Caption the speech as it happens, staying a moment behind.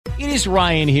It is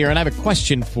Ryan here, and I have a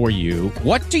question for you.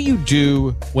 What do you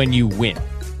do when you win?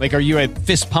 Like, are you a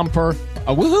fist pumper,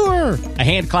 a woohooer, a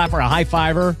hand clapper, a high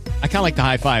fiver? I kind of like the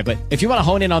high five, but if you want to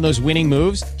hone in on those winning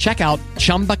moves, check out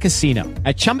Chumba Casino.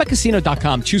 At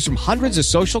ChumbaCasino.com, choose from hundreds of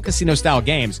social casino-style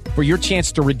games for your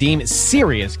chance to redeem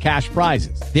serious cash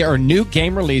prizes. There are new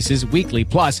game releases weekly,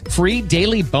 plus free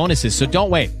daily bonuses. So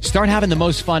don't wait. Start having the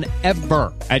most fun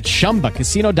ever at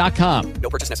ChumbaCasino.com. No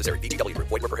purchase necessary. VGW Group.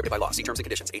 Void where prohibited by law. See terms and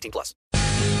conditions. 18 plus.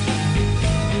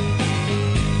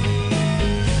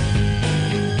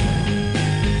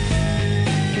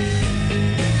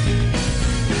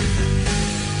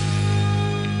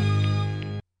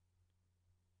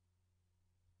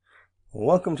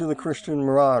 Welcome to the Christian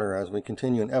Marauder as we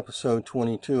continue in episode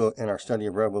 22 in our study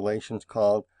of Revelations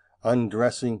called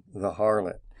Undressing the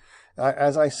Harlot.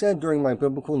 As I said during my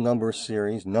Biblical Numbers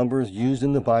series, numbers used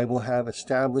in the Bible have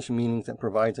established meanings that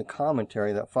provides a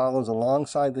commentary that follows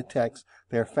alongside the text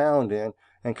they're found in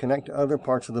and connect to other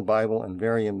parts of the Bible in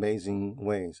very amazing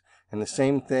ways. And the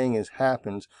same thing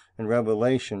happens in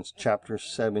Revelations chapter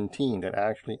 17 that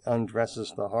actually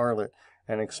undresses the harlot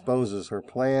and exposes her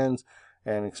plans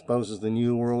and exposes the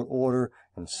New World Order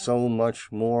and so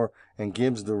much more, and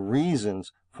gives the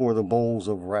reasons for the bowls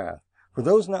of wrath. For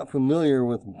those not familiar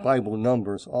with Bible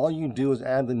numbers, all you do is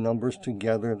add the numbers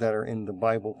together that are in the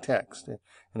Bible text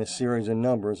in a series of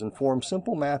numbers and form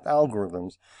simple math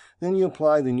algorithms. Then you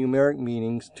apply the numeric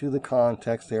meanings to the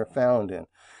context they are found in.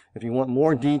 If you want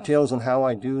more details on how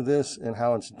I do this and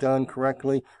how it's done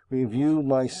correctly, review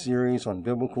my series on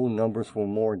biblical numbers for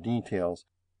more details.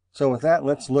 So with that,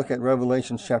 let's look at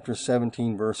Revelation chapter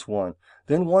 17, verse 1.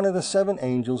 Then one of the 7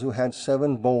 angels who had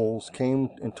 7 bowls came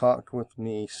and talked with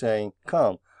me, saying,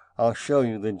 Come, I'll show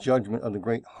you the judgment of the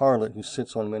great harlot who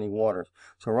sits on many waters.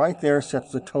 So right there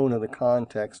sets the tone of the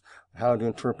context of how to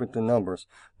interpret the numbers.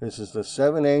 This is the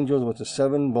 7 angels with the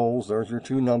 7 bowls. There's your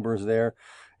 2 numbers there.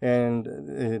 And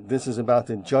this is about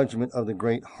the judgment of the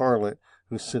great harlot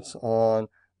who sits on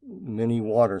many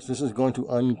waters. This is going to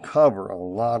uncover a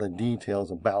lot of details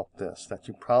about this that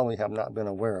you probably have not been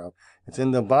aware of. It's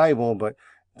in the Bible, but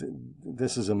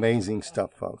this is amazing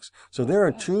stuff, folks. So there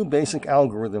are 2 basic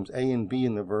algorithms, A and B,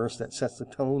 in the verse that sets the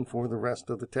tone for the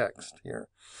rest of the text here.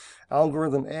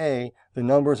 Algorithm A, the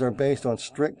numbers are based on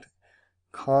strict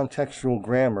contextual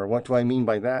grammar. What do I mean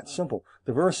by that? Simple.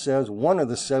 The verse says one of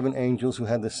the 7 angels who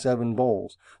had the 7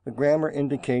 bowls. The grammar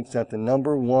indicates that the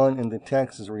number 1 in the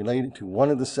text is related to one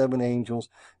of the 7 angels,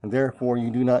 and therefore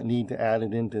you do not need to add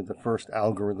it into the first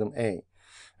algorithm A.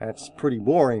 That's pretty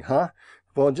boring, huh?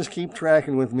 Well, just keep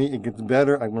tracking with me. It gets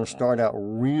better. I'm going to start out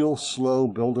real slow,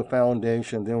 build a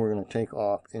foundation, then we're going to take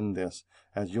off in this,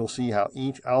 as you'll see how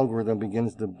each algorithm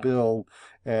begins to build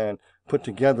and put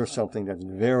together something that's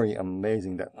very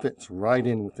amazing, that fits right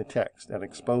in with the text, that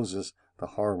exposes the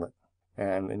harlot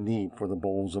and the need for the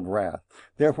bowls of wrath.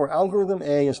 Therefore, algorithm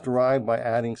A is derived by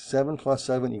adding 7 plus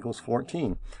 7 equals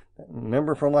 14.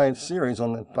 Remember from my series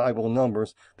on the Bible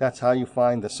numbers, that's how you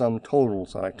find the sum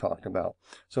totals that I talked about.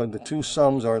 So the 2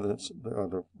 sums are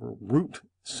the root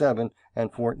 7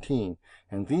 and 14.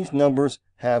 And these numbers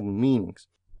have meanings.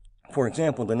 For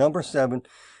example, the number 7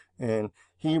 in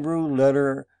Hebrew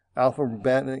letter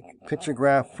alphabetic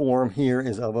pictograph form here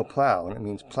is of a plow, and it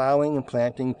means plowing and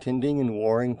planting, tending and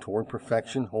warring toward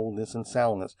perfection, wholeness, and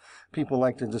soundness. People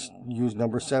like to just use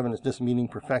number 7 as just meaning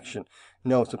perfection.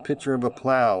 No, it's a picture of a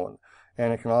plow,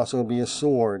 and it can also be a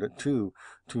sword, to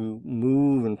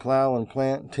move and plow and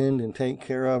plant, tend and take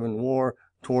care of and war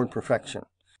toward perfection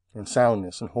and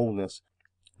soundness and wholeness.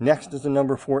 Next is the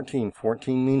number 14.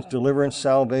 14 means deliverance,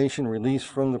 salvation, release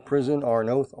from the prison or an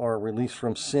oath, or release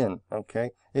from sin.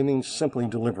 Okay? It means simply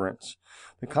deliverance.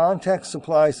 The context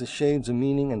supplies the shades of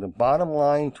meaning, and the bottom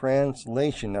line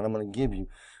translation that I'm going to give you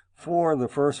for the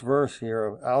first verse here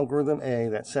of algorithm A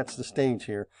that sets the stage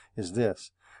here is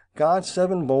this. God's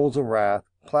 7 bowls of wrath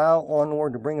plow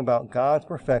onward to bring about God's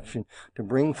perfection, to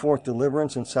bring forth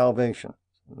deliverance and salvation.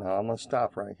 Now I'm going to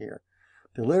stop right here.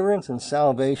 Deliverance and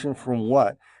salvation from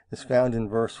what is found in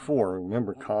verse 4.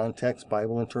 Remember, context,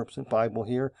 Bible interprets the Bible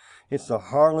here. It's the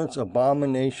harlot's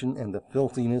abomination and the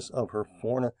filthiness of her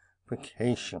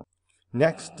fornication.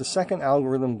 Next, the second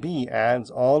algorithm B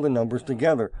adds all the numbers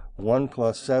together, 1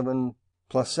 plus 7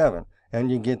 plus 7.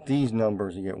 And you get these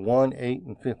numbers. You get 1, 8,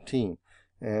 and 15.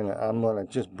 And I'm going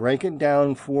to just break it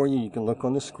down for you. You can look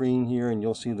on the screen here and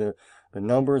you'll see the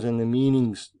numbers and the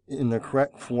meanings in the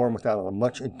correct form without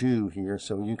much ado here,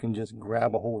 so you can just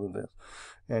grab a hold of this.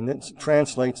 And it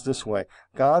translates this way.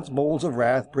 God's bowls of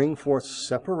wrath bring forth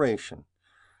separation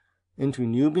into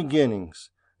new beginnings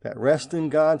that rest in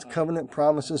God's covenant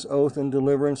promises, oath, and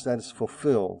deliverance that is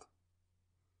fulfilled.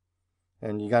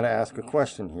 And you got to ask a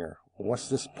question here. What's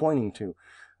this pointing to?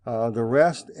 The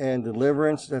rest and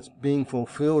deliverance that's being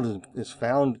fulfilled is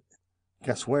found,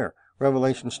 guess where?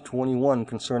 Revelations 21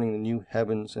 concerning the new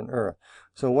heavens and earth.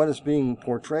 So what is being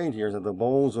portrayed here is that the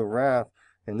bowls of wrath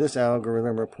in this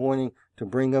algorithm are pointing to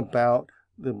bring about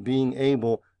the being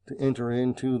able to enter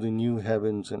into the new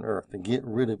heavens and earth, to get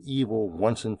rid of evil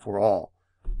once and for all.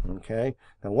 Okay?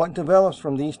 Now what develops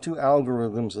from these two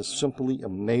algorithms is simply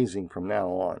amazing from now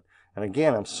on. And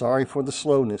again, I'm sorry for the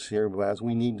slowness here, but as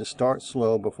we need to start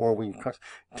slow before we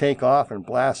take off and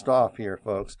blast off here,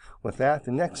 folks. With that,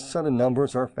 the next set of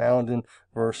numbers are found in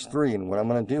verse 3. And what I'm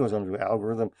going to do is I'm going to do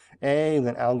algorithm A,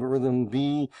 then algorithm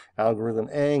B, algorithm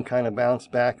A, and kind of bounce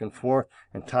back and forth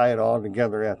and tie it all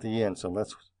together at the end. So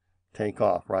let's take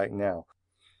off right now.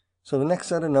 So the next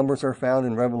set of numbers are found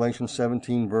in Revelation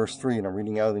 17, verse 3, and I'm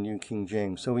reading out of the New King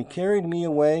James. So he carried me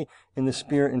away in the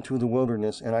spirit into the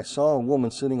wilderness, and I saw a woman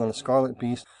sitting on a scarlet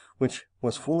beast, which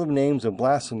was full of names of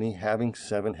blasphemy, having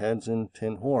 7 heads and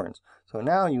 10 horns. So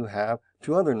now you have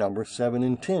two other numbers, 7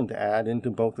 and 10, to add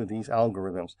into both of these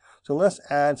algorithms. So let's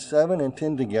add 7 and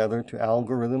 10 together to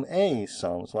algorithm A's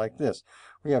sums like this.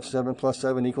 We have 7 plus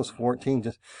 7 equals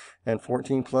 14, and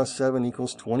 14 plus 7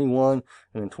 equals 21,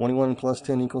 and then 21 plus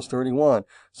 10 equals 31.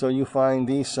 So you find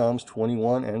these sums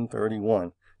 21 and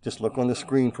 31. Just look on the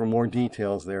screen for more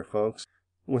details there, folks.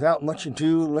 Without much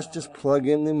ado, let's just plug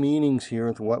in the meanings here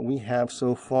with what we have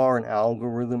so far in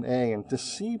algorithm A and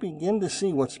begin to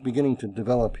see what's beginning to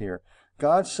develop here.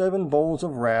 God's 7 bowls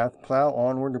of wrath plow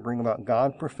onward to bring about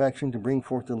God's perfection, to bring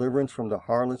forth deliverance from the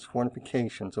harlot's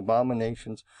fornications,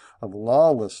 abominations of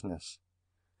lawlessness.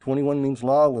 21 means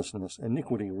lawlessness,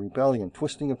 iniquity, rebellion,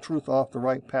 twisting of truth off the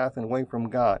right path and away from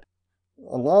God.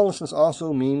 Lawlessness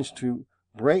also means to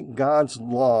break God's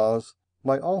laws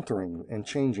by altering and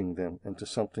changing them into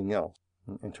something else,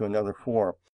 into another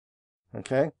form.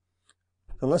 Okay?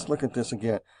 So let's look at this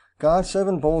again. God's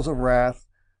 7 bowls of wrath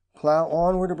plow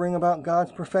onward to bring about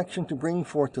God's perfection, to bring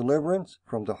forth deliverance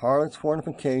from the harlot's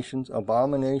fornications,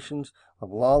 abominations of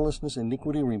lawlessness,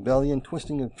 iniquity, rebellion,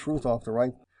 twisting of truth off the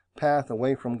right path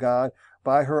away from God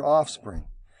by her offspring.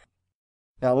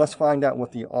 Now let's find out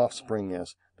what the offspring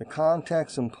is. The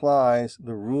context implies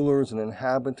the rulers and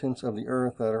inhabitants of the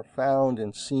earth that are found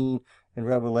and seen in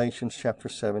Revelation chapter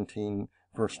 17,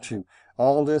 verse 2.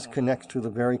 All this connects to the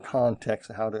very context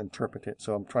of how to interpret it.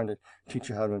 So I'm trying to teach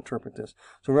you how to interpret this.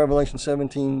 So Revelation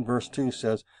 17, verse 2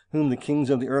 says, whom the kings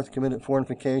of the earth committed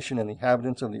fornication, and the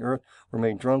inhabitants of the earth were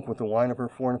made drunk with the wine of her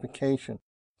fornication.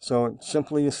 So it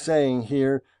simply is saying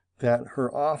here that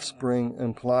her offspring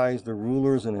implies the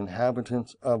rulers and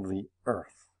inhabitants of the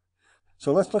earth.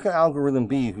 So let's look at algorithm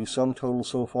B, whose sum total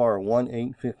so far are 1,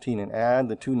 8, 15, and add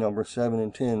the two numbers 7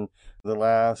 and 10, the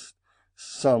last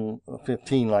sum of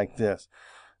 15 like this.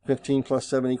 15 plus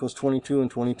 7 equals 22, and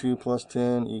 22 plus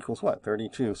 10 equals what?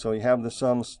 32. So you have the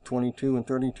sums 22 and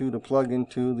 32 to plug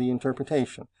into the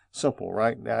interpretation. Simple,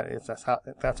 right? That's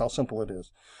how simple it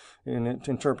is. And it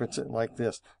interprets it like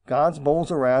this. God's bowls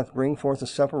of wrath bring forth a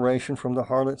separation from the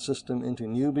harlot system into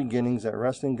new beginnings that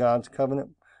rest in God's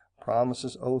covenant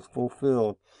promises, oath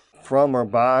fulfilled. From or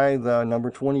by the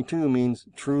number 22 means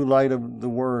true light of the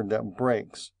word that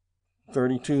breaks.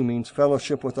 32 means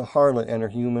fellowship with the harlot and her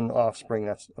human offspring.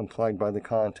 That's implied by the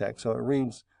context. So it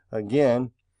reads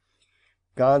again,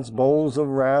 God's bowls of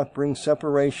wrath bring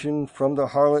separation from the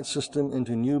harlot system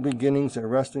into new beginnings that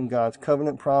rest in God's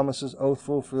covenant promises, oath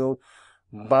fulfilled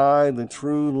by the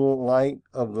true light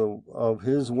of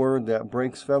his word that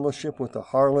breaks fellowship with the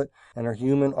harlot and her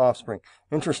human offspring.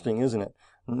 Interesting, isn't it?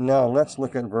 Now let's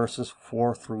look at verses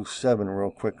 4 through 7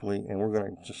 real quickly, and we're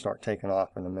going to just start taking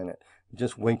off in a minute.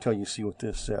 Just wait till you see what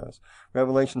this says.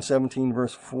 Revelation 17,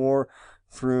 verse 4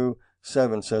 through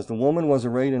 7 says, the woman was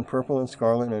arrayed in purple and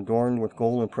scarlet and adorned with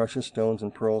gold and precious stones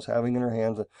and pearls, having in her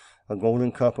hands a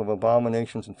golden cup of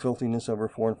abominations and filthiness of her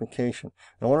fornication.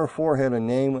 And on her forehead a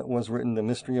name was written, the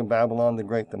mystery of Babylon the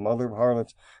Great, the mother of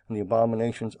harlots and the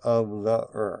abominations of the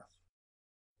earth.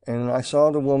 And I saw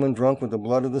the woman drunk with the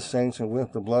blood of the saints and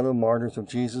with the blood of martyrs of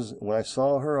Jesus. When I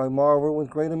saw her, I marveled with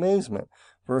great amazement.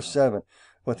 Verse 7,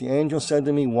 but the angel said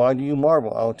to me, why do you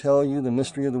marvel? I will tell you the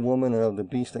mystery of the woman and of the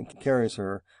beast that carries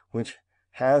her, which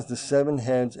has the 7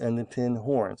 heads and the 10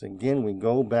 horns. Again, we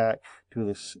go back to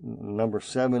this number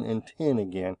 7 and 10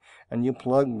 again, and you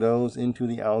plug those into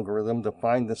the algorithm to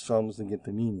find the sums to get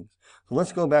the meanings. So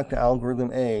let's go back to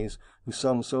algorithm A's, whose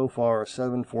sums so far are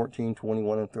 7, 14,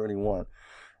 21, and 31.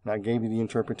 And I gave you the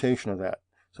interpretation of that.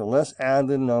 So let's add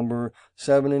the number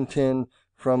 7 and 10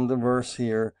 from the verse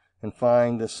here and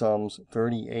find the sums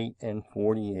 38 and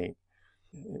 48.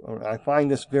 I find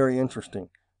this very interesting.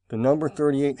 The number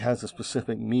 38 has a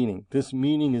specific meaning. This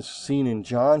meaning is seen in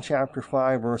John chapter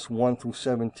 5, verse 1 through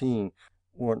 17,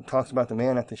 where it talks about the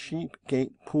man at the sheep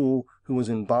gate pool who was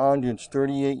in bondage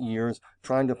 38 years,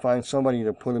 trying to find somebody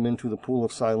to put him into the pool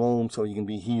of Siloam so he can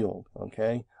be healed,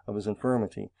 okay, of his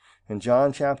infirmity. In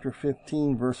John chapter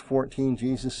 15, verse 14,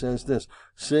 Jesus says this,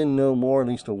 "Sin no more,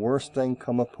 lest a worse thing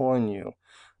come upon you."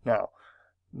 Now,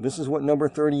 this is what number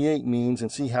 38 means, and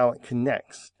see how it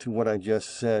connects to what I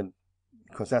just said,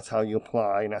 because that's how you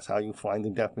apply, and that's how you find the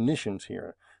definitions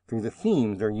here, through the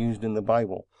themes they're used in the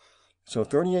Bible. So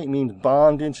 38 means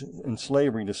bondage and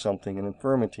slavery to something, an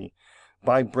infirmity.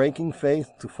 By breaking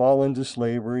faith, to fall into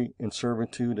slavery and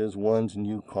servitude as one's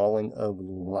new calling of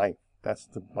life. That's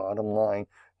the bottom line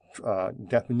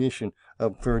definition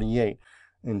of 38.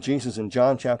 And Jesus in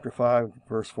John chapter 5,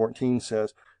 verse 14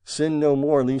 says, "Sin no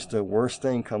more, lest a worse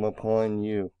thing come upon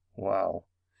you." Wow.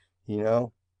 You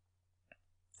know,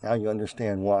 now you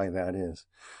understand why that is.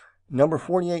 Number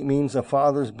 48 means a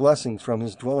father's blessings from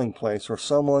his dwelling place, or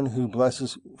someone who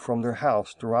blesses from their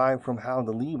house, derived from how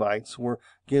the Levites were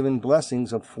given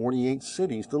blessings of 48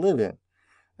 cities to live in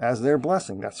as their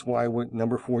blessing. That's why what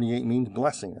number 48 means,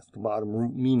 blessing. That's the bottom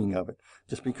root meaning of it.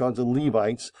 Just because the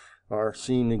Levites are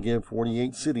seen to give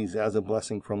 48 cities as a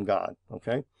blessing from God.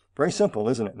 Okay? Very simple,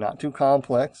 isn't it? Not too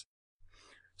complex.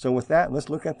 So with that, let's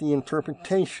look at the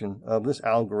interpretation of this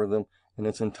algorithm in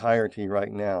its entirety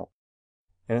right now.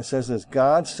 And it says this,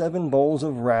 God's 7 bowls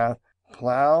of wrath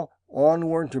plow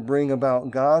onward to bring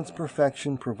about God's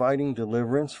perfection, providing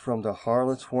deliverance from the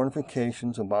harlot's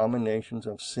fornications, abominations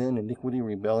of sin, iniquity,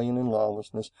 rebellion, and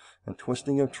lawlessness, and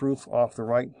twisting of truth off the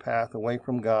right path away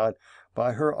from God,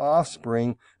 by her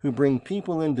offspring, who bring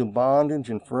people into bondage,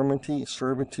 infirmity,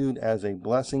 servitude, as a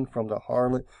blessing from the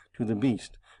harlot to the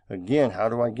beast. Again, how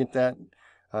do I get that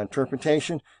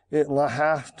interpretation? It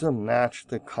has to match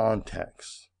the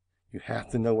context. You have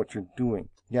to know what you're doing.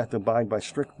 You have to abide by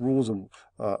strict rules of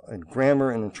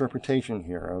grammar and interpretation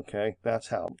here, okay? That's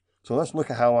how. So let's look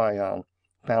at how I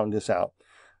found this out.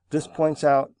 This points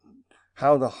out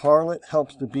how the harlot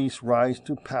helps the beast rise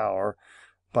to power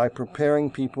by preparing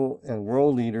people and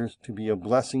world leaders to be a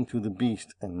blessing to the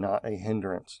beast and not a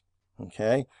hindrance,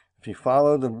 okay? If you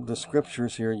follow the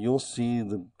scriptures here, you'll see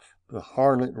the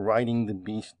harlot riding the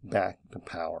beast back to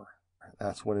power.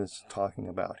 That's what it's talking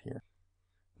about here.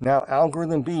 Now,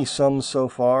 algorithm B sums so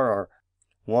far are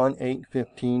 1, 8,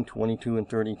 15, 22, and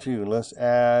 32. Let's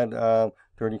add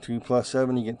 32 plus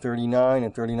 7, you get 39,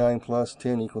 and 39 plus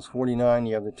 10 equals 49.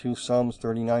 You have the two sums,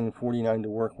 39 and 49, to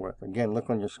work with. Again, look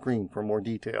on your screen for more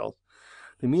details.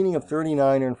 The meaning of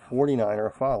 39 and 49 are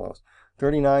as follows.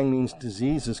 39 means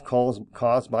diseases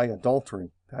caused by adultery.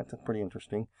 That's pretty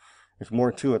interesting. There's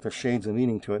more to it. There's shades of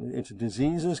meaning to it. It's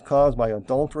diseases caused by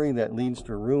adultery that leads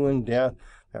to ruin, death,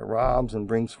 that robs and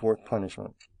brings forth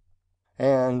punishment.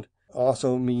 And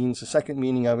also means, the second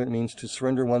meaning of it means to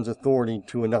surrender one's authority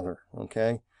to another,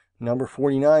 okay? Number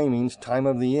 49 means time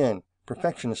of the end,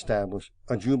 perfection established,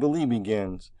 a jubilee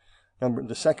begins.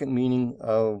 The second meaning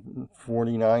of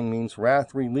 49 means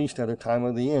wrath released at a time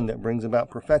of the end that brings about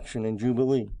perfection and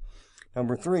jubilee.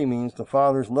 Number 3 means the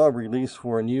Father's love released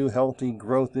for a new healthy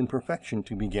growth in perfection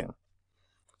to begin.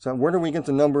 So where do we get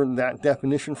the number, that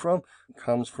definition from? It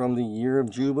comes from the year of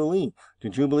Jubilee. The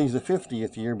Jubilee is the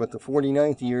 50th year, but the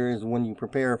 49th year is when you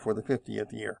prepare for the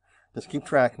 50th year. Just keep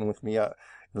tracking with me.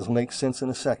 It'll make sense in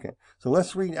a second. So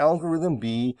let's read algorithm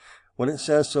B, what it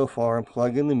says so far, and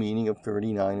plug in the meaning of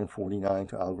 39 and 49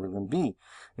 to algorithm B.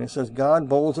 And it says, God,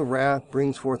 bowls of wrath,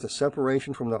 brings forth a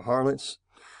separation from the harlots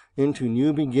into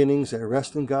new beginnings that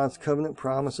rest in God's covenant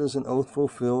promises and oath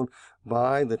fulfilled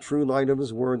by the true light of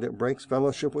his word that breaks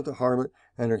fellowship with the harlot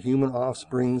and her human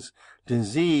offsprings,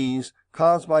 disease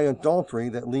caused by adultery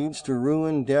that leads to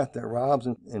ruin, death that robs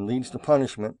and leads to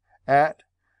punishment, at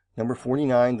number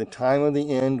 49, the time of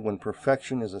the end when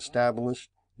perfection is established,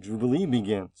 Jubilee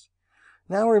begins.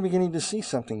 Now we're beginning to see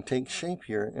something take shape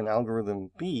here in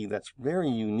algorithm B that's very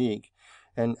unique,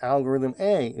 and algorithm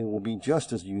A, it will be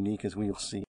just as unique as we'll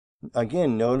see.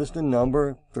 Again, notice the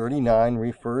number 39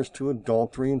 refers to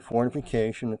adultery and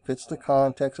fornication. It fits the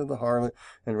context of the harlot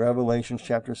in Revelation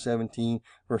chapter 17,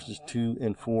 verses 2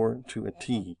 and 4 to a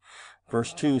T.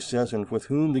 Verse 2 says, and with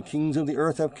whom the kings of the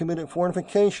earth have committed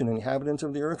fornication, and the inhabitants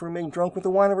of the earth were made drunk with the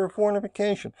wine of her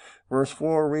fornication. Verse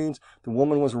 4 reads, the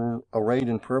woman was arrayed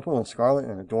in purple and scarlet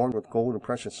and adorned with gold and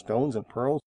precious stones and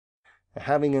pearls,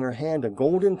 having in her hand a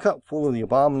golden cup full of the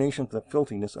abominations of the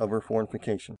filthiness of her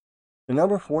fornication. The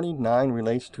number 49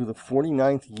 relates to the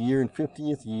 49th year and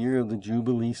 50th year of the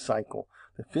Jubilee cycle.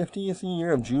 The 50th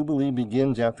year of Jubilee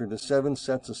begins after the 7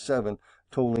 sets of 7,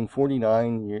 totaling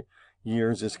 49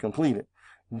 years, is completed.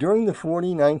 During the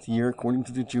 49th year, according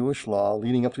to the Jewish law,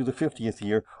 leading up to the 50th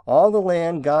year, all the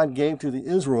land God gave to the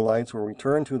Israelites were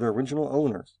returned to their original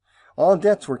owners. All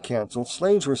debts were canceled,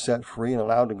 slaves were set free and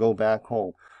allowed to go back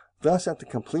home. Thus, at the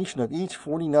completion of each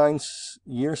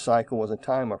 49-year cycle was a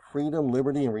time of freedom,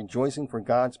 liberty, and rejoicing for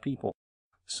God's people.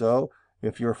 So,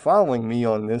 if you're following me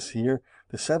on this here,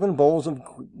 the 7 bowls of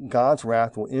God's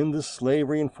wrath will end the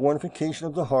slavery and fornication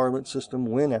of the harlot system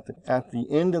when, at the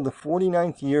end of the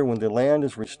 49th year, when the land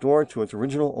is restored to its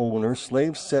original owners,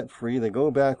 slaves set free, they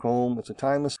go back home. It's a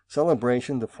time of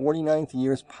celebration. The 49th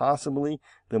year is possibly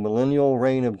the millennial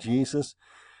reign of Jesus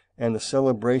and the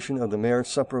celebration of the marriage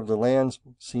supper of the Lamb,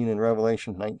 seen in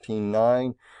Revelation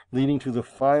 19:9, leading to the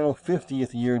final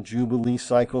 50th year Jubilee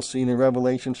cycle, seen in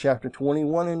Revelation chapter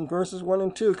 21 and verses 1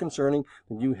 and 2, concerning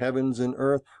the new heavens and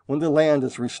earth, when the land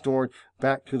is restored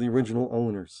back to the original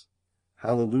owners.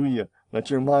 Hallelujah.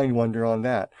 Let your mind wander on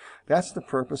that. That's the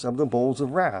purpose of the bowls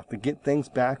of wrath, to get things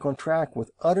back on track with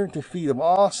utter defeat of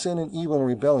all sin and evil and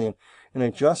rebellion in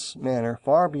a just manner,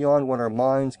 far beyond what our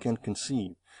minds can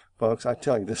conceive. Folks, I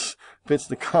tell you, this fits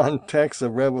the context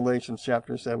of Revelation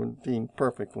chapter 17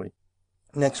 perfectly.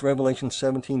 Next, Revelation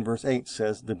 17 verse 8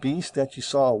 says, "The beast that you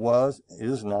saw was,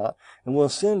 is not, and will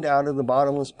ascend out of the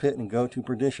bottomless pit and go to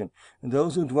perdition. And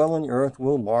those who dwell on the earth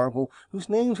will marvel, whose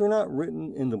names were not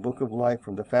written in the book of life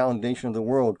from the foundation of the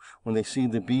world, when they see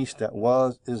the beast that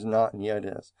was, is not, and yet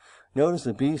is." Notice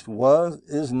the beast was,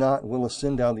 is not, will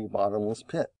ascend out of the bottomless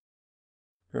pit.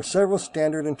 There are several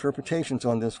standard interpretations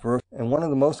on this verse, and one of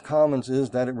the most common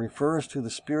is that it refers to the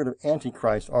spirit of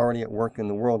Antichrist already at work in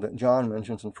the world that John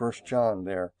mentions in 1 John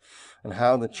there, and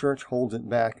how the church holds it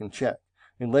back in check,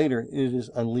 and later it is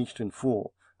unleashed in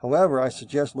full. However, I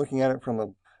suggest looking at it from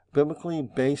a biblically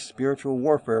based spiritual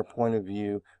warfare point of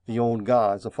view, the old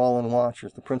gods, the fallen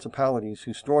watchers, the principalities,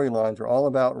 whose storylines are all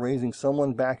about raising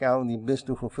someone back out of the abyss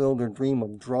to fulfill their dream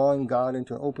of drawing God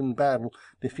into open battle,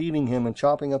 defeating him, and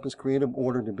chopping up his creative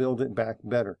order to build it back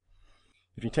better.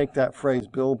 If you take that phrase,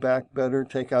 build back better,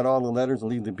 take out all the letters and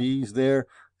leave the B's there,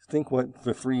 think what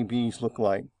the 3 B's look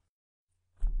like.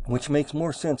 Which makes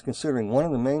more sense considering one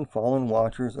of the main fallen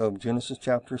watchers of Genesis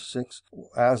chapter 6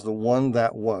 as the one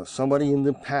that was. Somebody in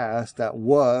the past that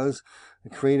was,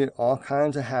 created all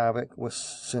kinds of havoc, was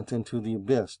sent into the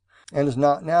abyss. And is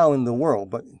not now in the world,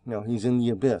 but he's in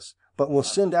the abyss. But will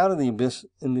send out of the abyss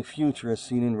in the future, as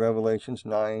seen in Revelations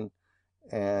 9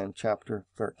 and chapter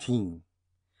 13.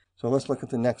 So let's look at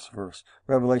the next verse,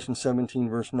 Revelation 17,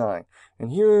 verse 9.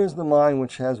 "And here is the mind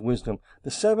which has wisdom.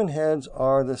 The 7 heads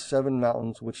are the 7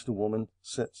 mountains which the woman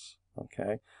sits."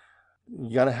 Okay?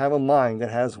 You got to have a mind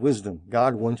that has wisdom.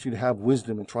 God wants you to have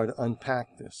wisdom and try to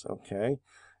unpack this, okay?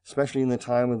 Especially in the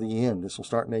time of the end. This will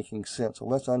start making sense. So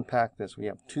let's unpack this. We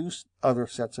have 2 other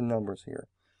sets of numbers here.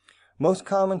 Most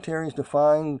commentaries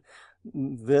define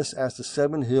this as the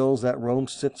 7 hills that Rome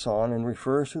sits on and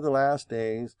refers to the last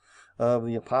days of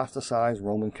the apostatized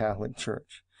Roman Catholic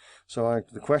Church. So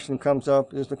the question comes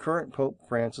up, is the current Pope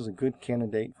Francis a good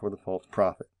candidate for the false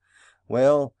prophet?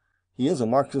 Well, he is a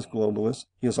Marxist globalist.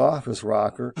 He is off his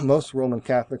rocker. Most Roman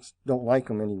Catholics don't like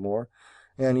him anymore.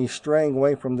 And he's straying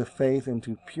away from the faith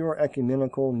into pure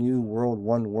ecumenical, new world,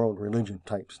 one world religion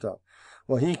type stuff.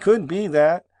 Well, he could be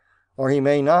that, or he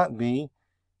may not be,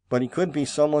 but he could be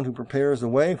someone who prepares the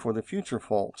way for the future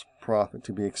false prophet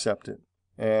to be accepted,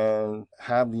 and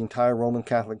have the entire Roman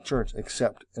Catholic Church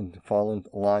accept and fall in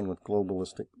line with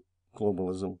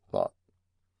globalism thought.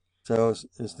 So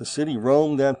is the city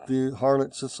Rome that the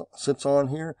harlot sits on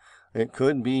here? It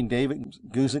could be. David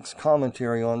Guzik's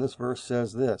commentary on this verse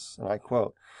says this, and I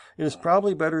quote, "It is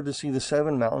probably better to see the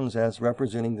 7 mountains as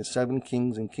representing the 7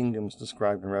 kings and kingdoms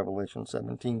described in Revelation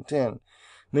 17:10.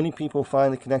 Many people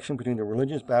find the connection between the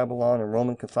religious Babylon and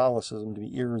Roman Catholicism to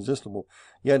be irresistible,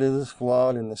 yet it is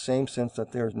flawed in the same sense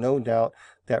that there is no doubt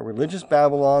that religious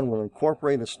Babylon will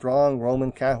incorporate a strong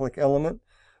Roman Catholic element,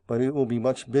 but it will be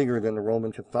much bigger than the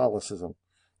Roman Catholicism."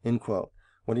 End quote.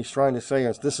 What he's trying to say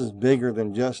is this is bigger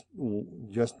than just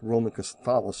Roman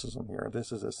Catholicism here.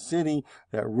 This is a city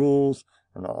that rules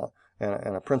and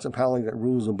a principality that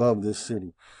rules above this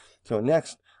city. So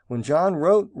next, when John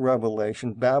wrote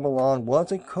Revelation, Babylon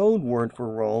was a code word for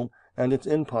Rome and its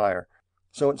empire.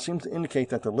 So it seems to indicate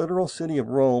that the literal city of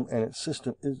Rome and its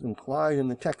system is implied in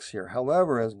the text here.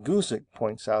 However, as Guzik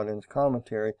points out in his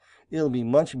commentary, it'll be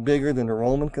much bigger than the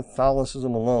Roman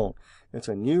Catholicism alone. It's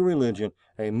a new religion,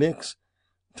 a mix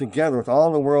together with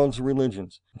all the world's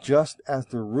religions, just as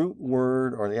the root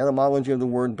word or the etymology of the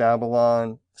word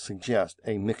Babylon suggests,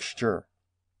 a mixture.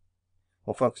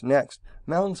 Well, folks, next,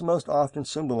 mountains most often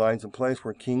symbolize a place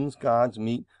where kings, gods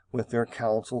meet with their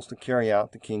councils to carry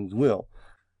out the king's will.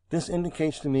 This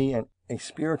indicates to me a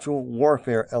spiritual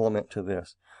warfare element to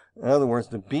this. In other words,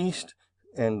 the beast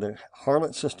and the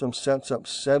harlot system sets up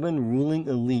 7 ruling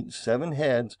elites, 7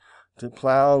 heads, to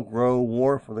plow, grow,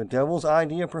 war for the devil's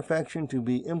idea of perfection to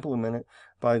be implemented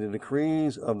by the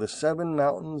decrees of the 7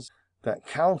 mountains that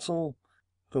counsel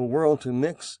the world to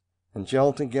mix and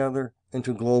gel together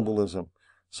into globalism.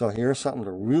 So here's something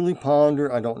to really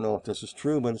ponder. I don't know if this is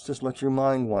true, but it's just let your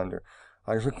mind wander.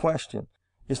 Here's a question.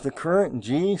 Is the current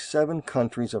G7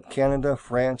 countries of Canada,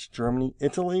 France, Germany,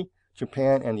 Italy,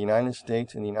 Japan, and the United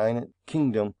States and the United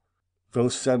Kingdom,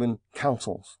 those 7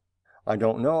 councils? I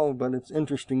don't know, but it's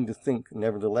interesting to think,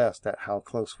 nevertheless, that how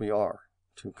close we are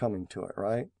to coming to it,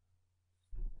 right?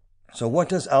 So what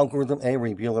does algorithm A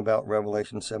reveal about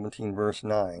Revelation 17, verse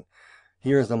 9?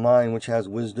 Here is the mind which has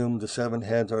wisdom. The 7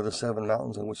 heads are the 7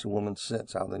 mountains on which the woman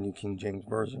sits, out of the New King James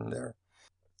Version there.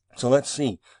 So let's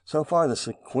see. So far, the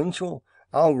sequential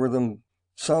algorithm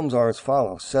sums are as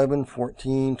follows: 7,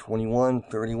 14, 21,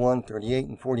 31, 38,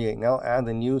 and 48. Now add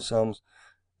the new sums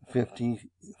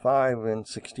 55 and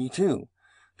 62.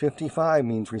 55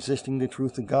 means resisting the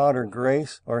truth of God or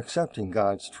grace, or accepting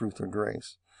God's truth or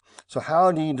grace. So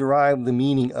how do you derive the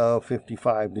meaning of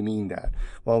 55 to mean that?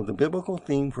 Well, the biblical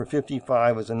theme for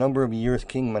 55 is a number of years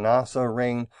King Manasseh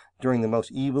reigned during the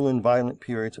most evil and violent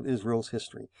periods of Israel's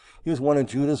history. He was one of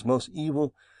Judah's most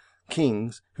evil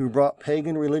kings who brought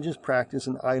pagan religious practice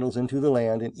and idols into the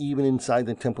land and even inside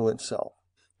the temple itself.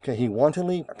 Okay, he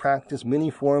wantonly practiced many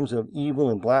forms of evil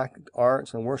and black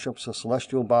arts and worships of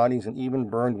celestial bodies, and even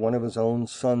burned one of his own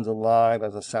sons alive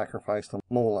as a sacrifice to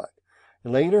Moloch.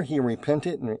 Later he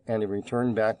repented and he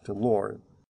returned back to the Lord.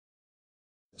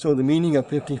 So the meaning of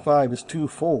 55 is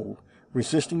twofold: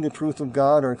 resisting the truth of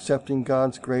God or accepting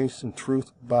God's grace and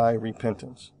truth by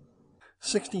repentance.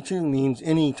 62 means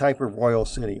any type of royal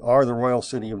city, or the royal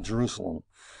city of Jerusalem,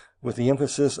 with the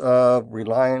emphasis of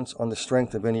reliance on the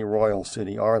strength of any royal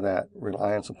city, or that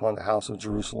reliance upon the house of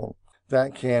Jerusalem.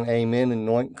 That can, amen,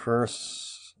 anoint,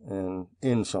 curse, and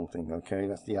end something, okay?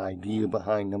 That's the idea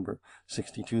behind number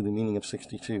 62, the meaning of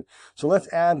 62. So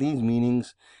let's add these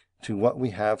meanings to what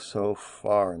we have so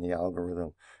far in the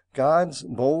algorithm. God's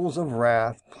bowls of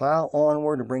wrath plow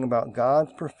onward to bring about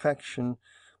God's perfection,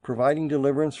 providing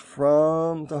deliverance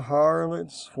from the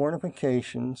harlot's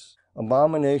fornications,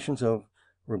 abominations of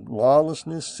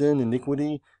lawlessness, sin,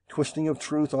 iniquity, twisting of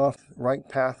truth off the right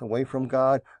path away from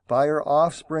God, by her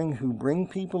offspring who bring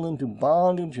people into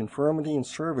bondage, infirmity, and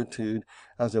servitude,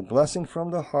 as a blessing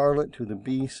from the harlot to the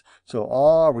beast, so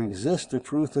all resist the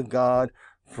truth of God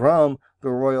from the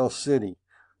royal city.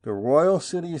 The royal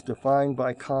city is defined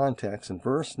by context, and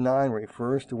verse 9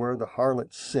 refers to where the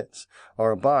harlot sits,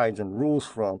 or abides and rules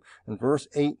from, and verse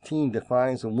 18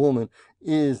 defines a woman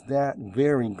is that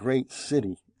very great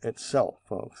city itself,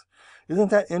 folks. Isn't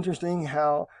that interesting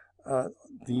how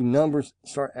the numbers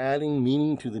start adding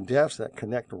meaning to the depths that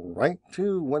connect right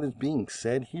to what is being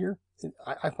said here?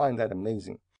 I find that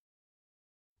amazing.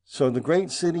 So the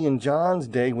great city in John's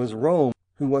day was Rome,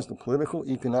 who was the political,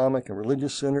 economic, and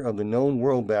religious center of the known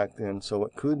world back then. So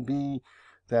it could be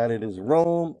that it is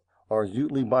Rome, or as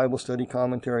Utley Bible Study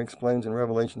Commentary explains in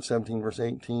Revelation 17, verse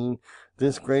 18,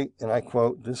 this great, and I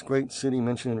quote, this great city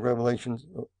mentioned in Revelation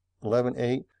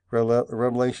 11:8,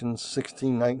 Revelation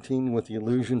 16:19, with the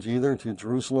allusions either to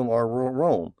Jerusalem or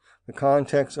Rome. The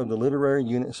context of the literary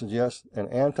unit suggests an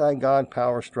anti-God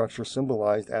power structure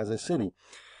symbolized as a city.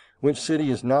 Which city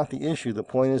is not the issue. The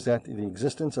point is that the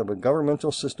existence of a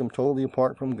governmental system totally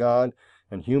apart from God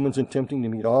and humans attempting to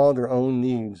meet all their own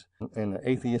needs and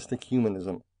atheistic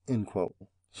humanism, end quote.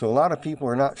 So a lot of people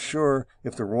are not sure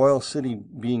if the royal city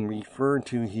being referred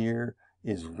to here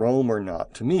is Rome or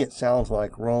not. To me, it sounds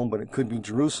like Rome, but it could be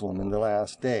Jerusalem in the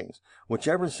last days.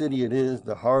 Whichever city it is,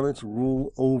 the harlots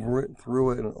rule over it,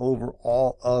 through it, and over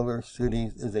all other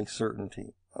cities is a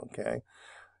certainty, okay?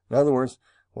 In other words,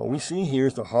 what we see here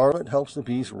is the harlot helps the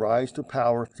beast rise to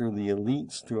power through the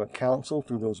elites, through a council,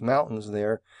 through those mountains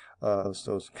there,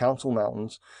 those council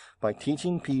mountains, by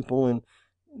teaching people and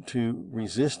to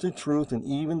resist the truth and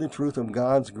even the truth of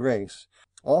God's grace.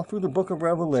 All through the book of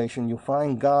Revelation, you'll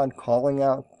find God calling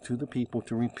out to the people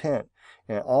to repent.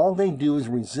 And all they do is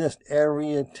resist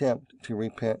every attempt to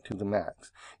repent to the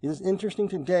max. It is interesting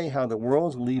today how the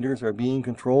world's leaders are being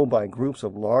controlled by groups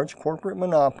of large corporate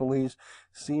monopolies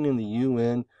seen in the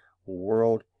UN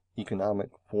World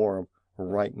Economic Forum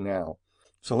right now.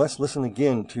 So let's listen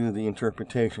again to the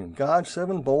interpretation. God's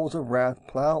 7 bowls of wrath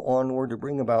plow onward to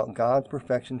bring about God's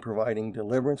perfection, providing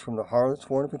deliverance from the harlot's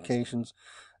fornications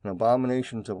and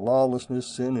abominations of lawlessness,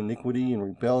 sin, iniquity, and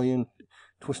rebellion,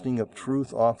 twisting of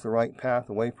truth off the right path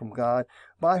away from God,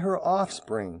 by her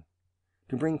offspring,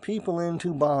 to bring people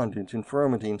into bondage,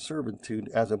 infirmity, and servitude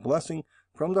as a blessing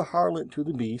from the harlot to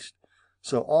the beast,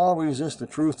 so all resist the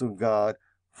truth of God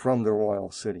from the royal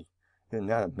city. Isn't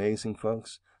that amazing,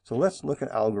 folks? So let's look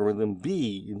at algorithm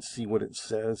B and see what it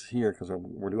says here, because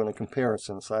we're doing a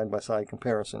comparison, side-by-side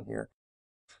comparison here.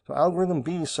 So algorithm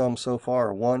B sums so far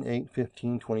are 1, 8,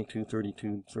 15, 22,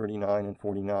 32, 39, and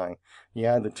 49. You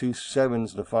add the two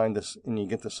 7s to find this, and you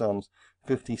get the sums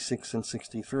 56 and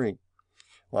 63.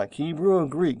 Like Hebrew or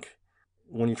Greek,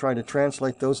 when you try to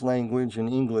translate those language in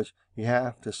English, you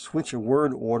have to switch a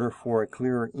word order for a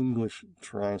clearer English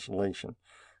translation.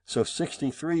 So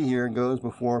 63 here goes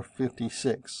before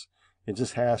 56. It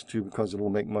just has to, because it will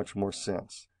make much more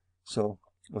sense. So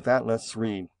with that, let's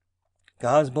read.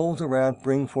 God's bowls of wrath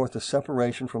bring forth the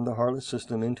separation from the harlot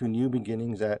system into new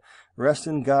beginnings that rest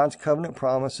in God's covenant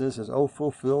promises as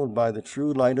fulfilled by the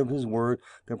true light of his word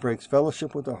that breaks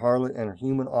fellowship with the harlot and her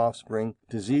human offspring,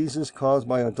 diseases caused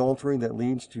by adultery that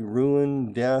leads to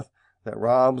ruin, death, that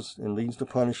robs and leads to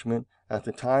punishment. At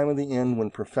the time of the end,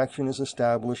 when perfection is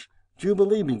established,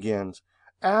 Jubilee begins.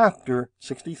 After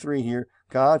 63 here,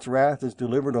 God's wrath is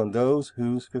delivered on those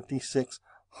whose 56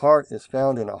 heart is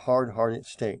found in a hard-hearted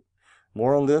state.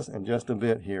 More on this in just a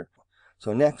bit here.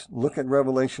 So next, look at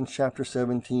Revelation chapter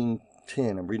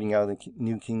 17:10. I'm reading out of the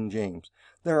New King James.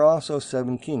 There are also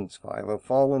 7 kings. 5 have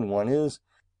fallen, 1 is,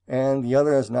 and the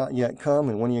other has not yet come,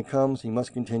 and when he comes, he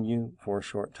must continue for a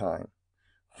short time.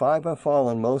 5 have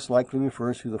fallen most likely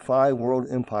refers to the 5 world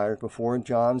empires before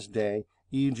John's day: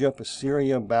 Egypt,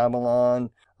 Assyria,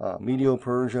 Babylon,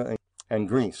 Medo-Persia, and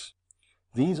Greece.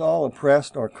 These all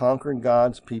oppressed or conquered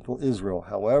God's people Israel.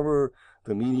 However,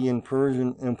 the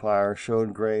Median-Persian Empire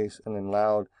showed grace and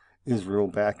allowed Israel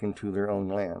back into their own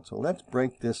land. So let's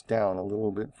break this down a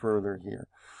little bit further here.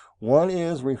 1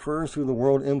 is refers to the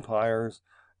world empires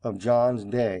of John's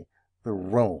day, the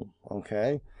Rome,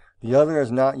 okay? The other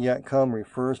has not yet come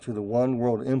refers to the one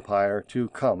world empire to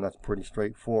come. That's pretty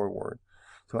straightforward.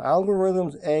 So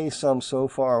algorithms A sum so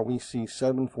far, we see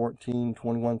 7, 14,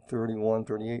 21, 31,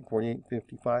 38, 48,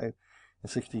 55,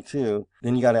 and 62.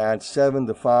 Then you got to add 7,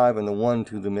 the 5, and the 1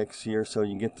 to the mix here, so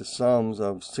you get the sums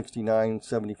of 69,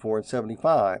 74, and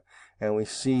 75. And we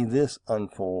see this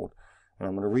unfold. And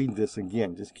I'm going to read this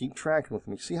again. Just keep tracking with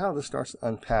me. See how this starts to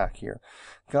unpack here.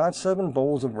 God's 7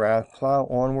 bowls of wrath plow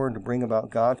onward to bring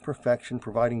about God's perfection,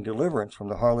 providing deliverance from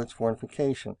the harlot's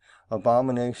fornication,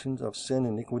 abominations of sin,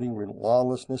 iniquity,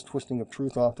 lawlessness, twisting of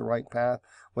truth off the right path,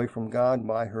 away from God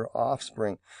by her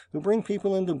offspring, who bring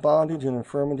people into bondage and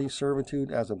infirmity,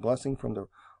 servitude, as a blessing from the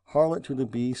harlot to the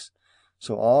beast,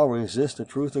 so all resist the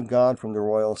truth of God from the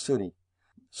royal city.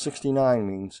 69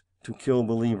 means to kill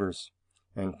believers.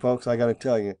 And folks, I got to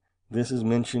tell you, this is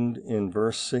mentioned in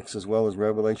verse 6 as well as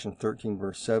Revelation 13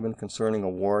 verse 7 concerning a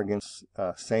war against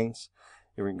saints.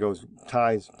 It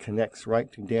connects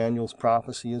right to Daniel's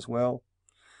prophecy as well.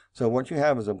 So what you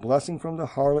have is a blessing from the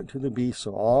harlot to the beast,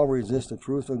 so all resist the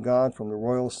truth of God from the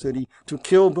royal city, to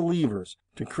kill believers,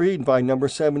 decreed by number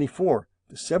 74.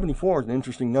 The 74 is an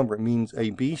interesting number. It means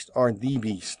a beast or the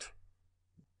beast.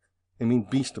 It means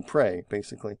beast of prey,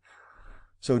 basically.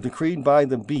 So decreed by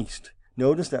the beast.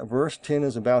 Notice that verse 10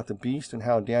 is about the beast and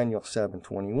how Daniel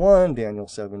 7:21, Daniel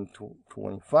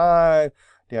 7:25,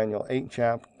 Daniel 8,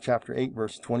 chapter 8,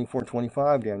 verse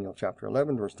 24-25, Daniel chapter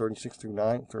 11, verse 36 through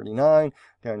 39,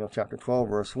 Daniel chapter 12,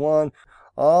 verse 1,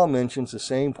 all mentions the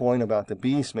same point about the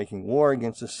beast making war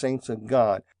against the saints of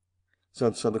God. So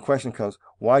the question comes,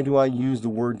 why do I use the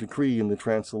word decree in the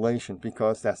translation?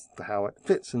 Because that's how it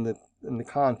fits in the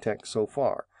context so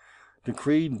far.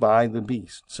 Decreed by the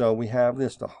beast. So we have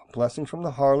this, the blessing from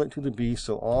the harlot to the beast,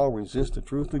 so all resist the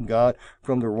truth of God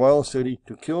from the royal city,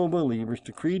 to kill believers,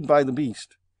 decreed by the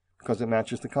beast, because it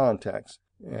matches the context.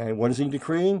 And what is he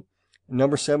decreeing?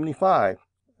 Number 75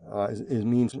 it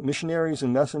means missionaries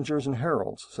and messengers and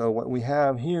heralds. So what we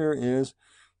have here is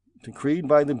decreed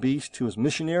by the beast to his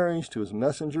missionaries, to his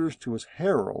messengers, to his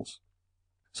heralds.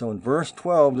 So in verse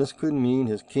 12, this could mean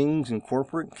his kings and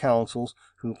corporate councils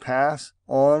who pass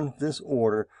on this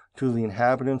order to the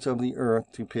inhabitants of the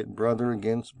earth to pit brother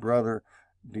against brother.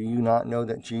 Do you not know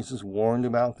that Jesus warned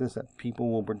about this, that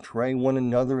people will betray one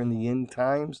another in the end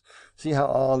times? See how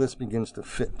all this begins to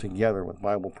fit together with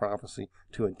Bible prophecy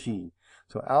to a T.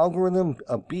 So algorithm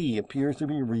B appears to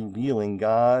be revealing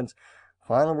God's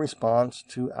final response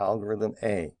to algorithm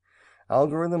A.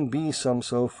 Algorithm B sums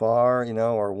so far,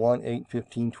 are 1, 8,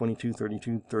 15, 22,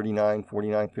 32, 39,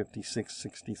 49, 56,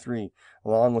 63.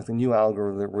 Along with the new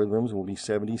algorithms will be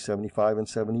 70, 75, and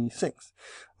 76.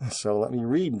 So let me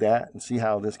read that and see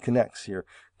how this connects here.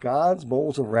 God's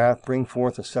bowls of wrath bring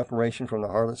forth a separation from the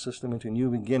harlot system into new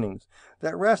beginnings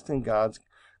that rest in God's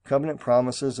covenant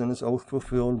promises and his oath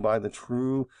fulfilled by the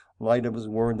true light of his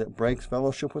word that breaks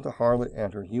fellowship with the harlot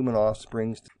and her human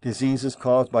offsprings, diseases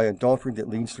caused by adultery that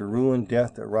leads to ruin,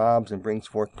 death that robs and brings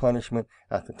forth punishment.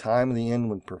 At the time of the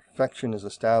end, when perfection is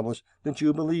established, the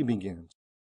Jubilee begins.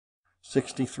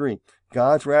 63.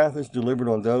 God's wrath is delivered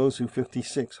on those who,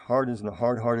 56, heart is in a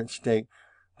hard-hearted state,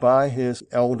 by his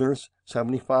elders.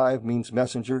 75 means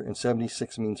messenger and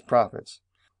 76 means prophets.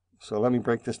 So let me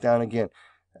break this down again.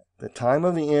 The time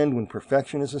of the end, when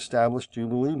perfection is established,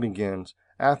 Jubilee begins.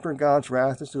 After God's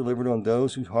wrath is delivered on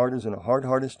those whose heart is in a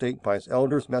hard-hearted state by his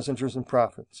elders, messengers, and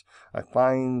prophets. I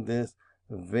find this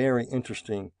very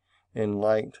interesting in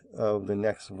light of the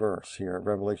next verse here,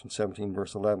 Revelation 17,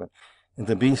 verse 11. And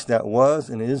the beast that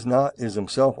was and is not is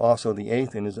himself also the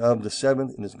eighth and is of the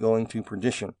seventh and is going to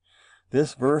perdition.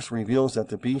 This verse reveals that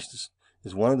the beast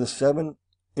is one of the 7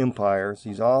 empires.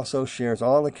 He also shares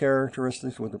all the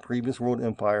characteristics with the previous world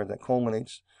empire that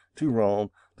culminates to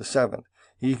Rome, the 7th.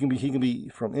 He can be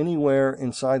from anywhere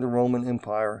inside the Roman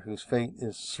Empire whose fate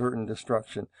is certain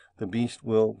destruction. The beast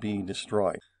will be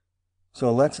destroyed.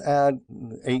 So let's add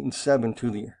 8 and 7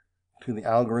 to the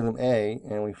algorithm A,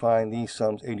 and we find these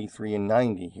sums 83 and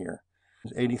 90 here.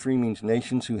 83 means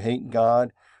nations who hate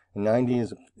God, and 90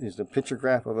 is the picture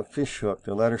graph of a fish hook,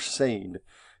 the letter Sade,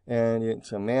 and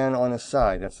it's a man on his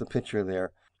side. That's the picture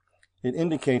there. It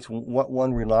indicates what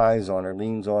one relies on or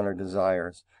leans on or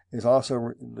desires. It's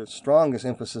also the strongest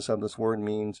emphasis of this word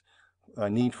means a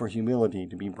need for humility,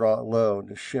 to be brought low,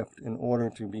 to shift in order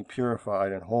to be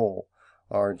purified and whole,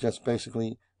 or just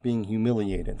basically being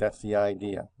humiliated. That's the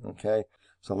idea, okay?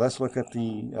 So let's look at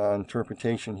the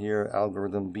interpretation here.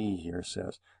 Algorithm B here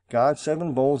says, God's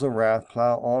 7 bowls of wrath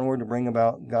plow onward to bring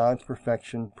about God's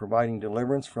perfection, providing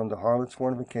deliverance from the harlot's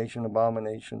fornication,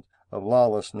 abominations of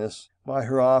lawlessness by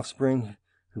her offspring,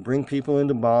 who bring people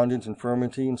into bondage,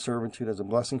 infirmity, and servitude as a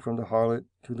blessing from the harlot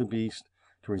to the beast,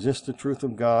 to resist the truth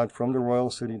of God from the royal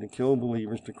city, to kill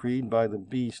believers, decreed by the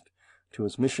beast to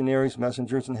his missionaries,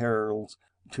 messengers, and heralds,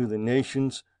 to the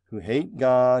nations who hate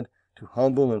God, to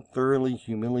humble and thoroughly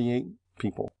humiliate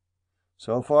people.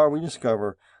 So far we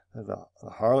discover that the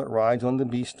harlot rides on the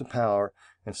beast to power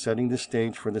and setting the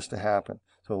stage for this to happen.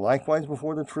 So likewise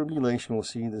before the tribulation we'll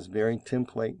see this very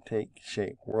template take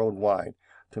shape worldwide,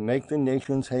 to make the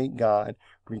nations hate God,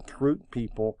 recruit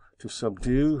people, to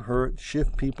subdue, hurt,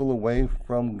 shift people away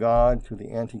from God to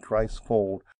the Antichrist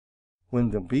fold.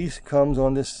 When the beast comes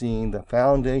on the scene, the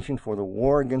foundation for the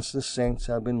war against the saints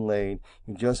have been laid.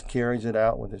 He just carries it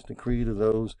out with his decree to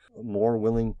those more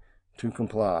willing to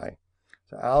comply.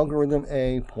 So algorithm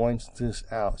A points this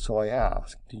out. So I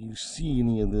ask, do you see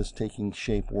any of this taking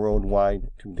shape worldwide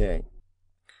today?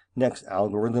 Next,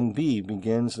 algorithm B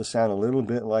begins to sound a little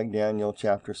bit like Daniel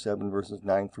chapter 7 verses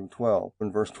 9 through 12.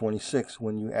 In verse 26,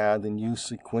 when you add the new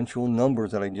sequential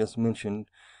numbers that I just mentioned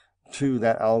to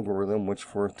that algorithm, which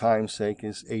for time's sake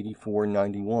is 84 and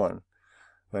 91.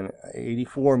 When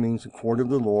 84 means the court of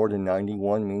the Lord and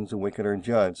 91 means the wicked are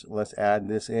judged. Let's add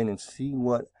this in and see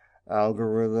what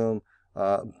algorithm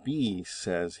B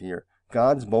says here.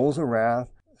 God's bowls of wrath,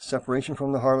 separation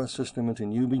from the harlot system into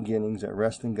new beginnings that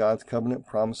rest in God's covenant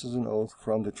promises and oath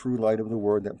from the true light of the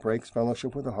word that breaks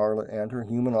fellowship with the harlot and her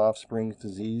human offspring's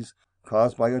disease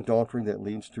caused by adultery that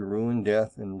leads to ruin,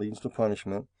 death, and leads to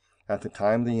punishment. At the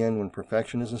time of the end, when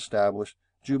perfection is established,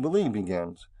 Jubilee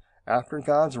begins. After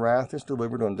God's wrath is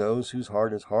delivered on those whose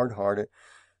heart is hard-hearted,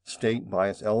 state by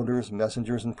its elders,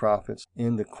 messengers, and prophets,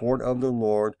 in the court of the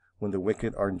Lord, when the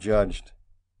wicked are judged.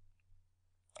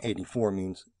 84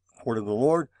 means court of the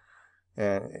Lord,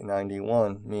 and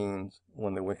 91 means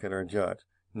when the wicked are judged.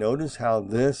 Notice how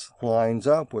this lines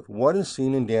up with what is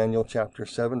seen in Daniel chapter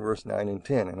 7, verse 9 and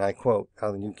 10, and I quote out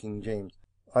of the New King James.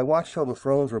 I watched till the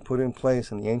thrones were put in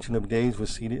place, and the Ancient of Days was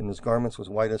seated, and his garments was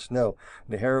white as snow.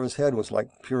 And the hair of his head was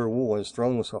like pure wool, and his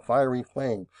throne was a fiery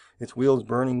flame, its wheels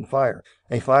burning fire.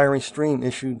 A fiery stream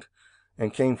issued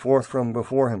and came forth from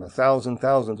before him. 1,000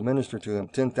 thousands ministered to him.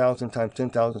 10,000 times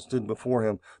 10,000 stood before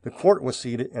him. The court was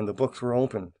seated, and the books were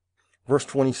opened. Verse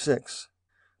 26.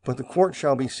 But the court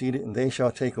shall be seated, and they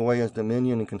shall take away his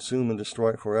dominion and consume and destroy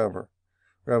it forever.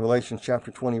 Revelation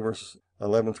chapter 20, verse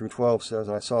 11 through 12 says,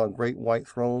 "And I saw a great white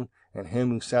throne, and him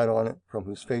who sat on it, from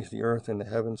whose face the earth and the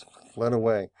heavens fled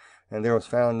away. And there was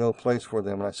found no place for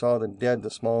them. And I saw the dead, the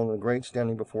small and the great,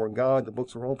 standing before God. The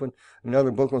books were opened.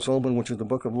 Another book was opened, which is the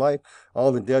book of life.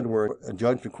 All the dead were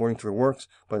judged according to their works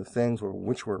by the things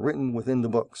which were written within the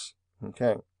books."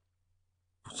 Okay.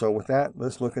 So with that,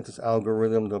 let's look at this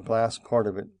algorithm, the last part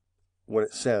of it, what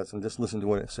it says, and just listen to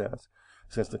what it says.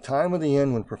 It says, "The time of the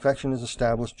end, when perfection is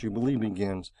established, Jubilee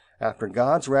begins. After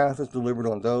God's wrath is delivered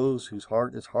on those whose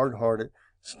heart is hard-hearted,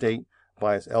 state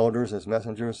by his elders, his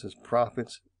messengers, his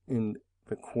prophets, in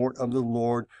the court of the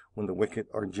Lord, when the wicked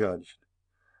are judged."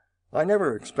 I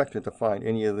never expected to find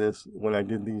any of this when I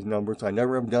did these numbers. I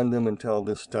never have done them until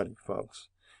this study, folks,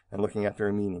 and looking at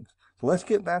their meanings. So let's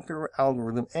get back to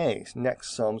algorithm A.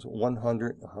 Next, sums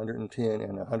 100, 110,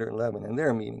 and 111, and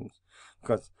their meanings,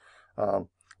 because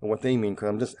what they mean, because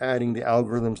I'm just adding the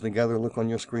algorithms together. Look on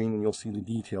your screen and you'll see the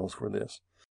details for this.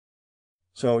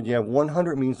 So you have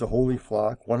 100 means the holy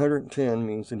flock, 110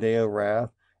 means the day of wrath,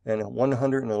 and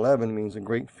 111 means the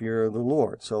great fear of the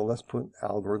Lord. So let's put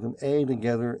algorithm A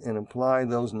together and apply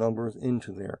those numbers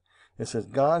into there. It says,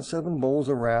 God's 7 bowls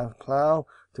of wrath plow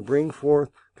to bring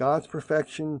forth God's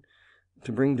perfection,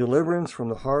 to bring deliverance from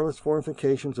the harlot's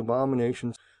fornications,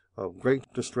 abominations, of great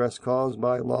distress caused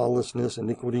by lawlessness,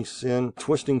 iniquity, sin,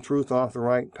 twisting truth off the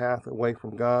right path away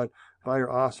from God, by her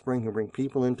offspring who bring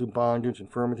people into bondage,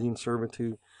 infirmity, and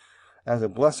servitude, as a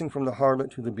blessing from the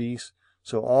harlot to the beast,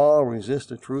 so all resist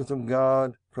the truth of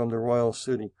God from the royal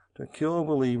city, to kill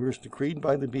believers, decreed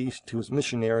by the beast to his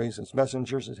missionaries, his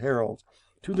messengers, his heralds,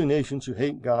 to the nations who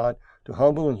hate God, to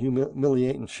humble and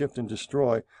humiliate and shift and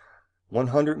destroy.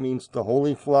 100 means the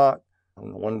holy flock,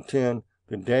 and 110,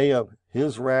 the day of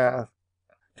his wrath,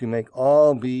 to make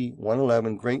all be,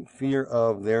 111, great fear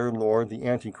of their Lord, the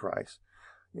Antichrist.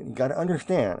 You got to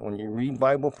understand, when you read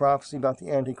Bible prophecy about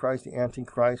the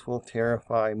Antichrist will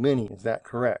terrify many. Is that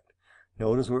correct?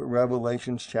 Notice what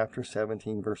Revelation chapter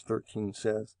 17, verse 13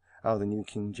 says, out of the New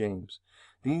King James.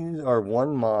 "These are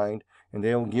one mind, and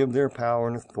they will give their power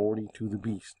and authority to the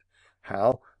beast."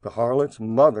 How? The harlot's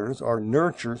mothers are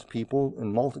nurtures people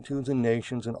in multitudes and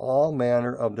nations in all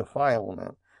manner of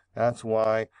defilement. That's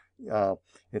why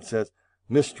it says,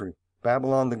 mystery,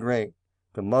 Babylon the Great,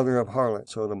 the mother of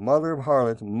harlots. So the mother of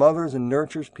harlots mothers and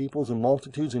nurtures peoples and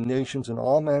multitudes and nations in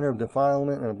all manner of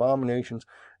defilement and abominations,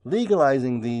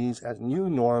 legalizing these as new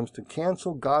norms to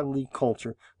cancel godly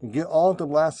culture, to get all to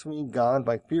blaspheme God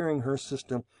by fearing her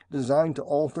system, designed to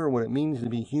alter what it means to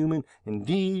be human in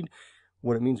deed,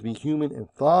 what it means to be human in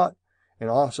thought, and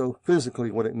also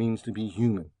physically what it means to be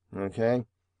human. Okay?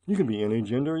 You can be any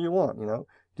gender you want,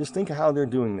 Just think of how they're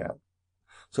doing that.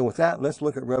 So with that, let's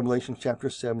look at Revelation chapter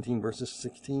 17, verses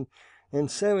 16 and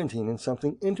 17, and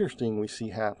something interesting we see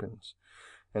happens.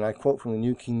 And I quote from the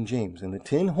New King James, "And the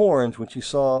 10 horns which you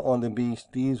saw on the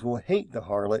beast, these will hate the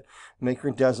harlot, make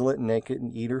her desolate and naked,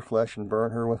 and eat her flesh, and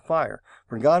burn her with fire.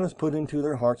 For God has put into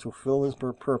their hearts to fulfill his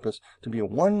purpose, to be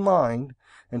of one mind,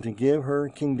 and to give her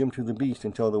kingdom to the beast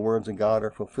until the words of God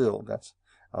are fulfilled." That's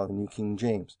out of the New King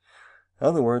James. In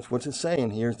other words, what's it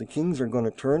saying here is the kings are going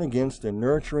to turn against the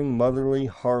nurturing motherly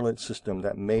harlot system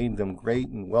that made them great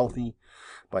and wealthy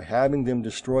by having them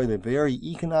destroy the very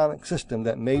economic system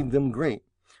that made them great.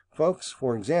 Folks,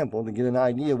 for example, to get an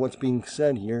idea of what's being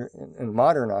said here and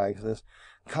modernize this,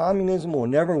 communism will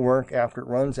never work after it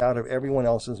runs out of everyone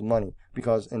else's money,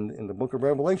 because in the book of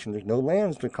Revelation, there's no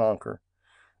lands to conquer.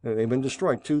 They've been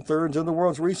destroyed. 2/3 of the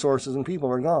world's resources and people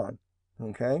are gone.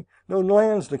 Okay? No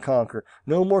lands to conquer.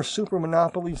 No more super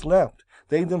monopolies left.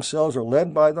 They themselves are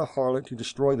led by the harlot to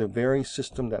destroy the very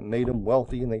system that made them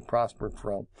wealthy and they prospered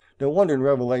from. No wonder in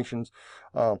Revelations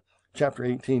chapter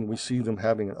 18 we see them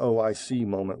having an OIC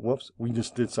moment. Whoops, we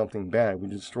just did something bad. We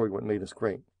destroyed what made us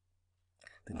great.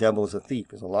 The devil is a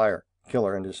thief, is a liar,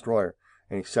 killer, and destroyer,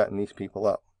 and he's setting these people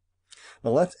up.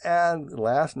 Now let's add the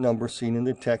last number seen in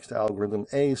the text algorithm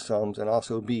A sums and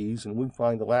also B's, and we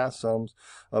find the last sums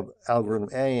of algorithm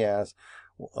A as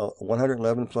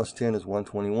 111 plus 10 is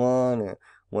 121, and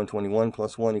 121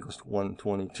 plus 1 equals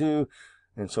 122,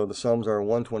 and so the sums are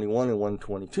 121 and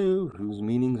 122, whose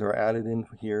meanings are added in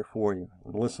here for you.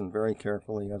 And listen very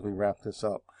carefully as we wrap this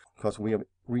up, because we have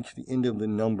reached the end of the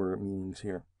number meanings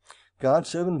here. God's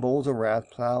 7 bowls of wrath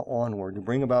plow onward to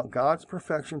bring about God's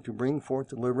perfection, to bring forth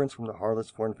deliverance from the harlot's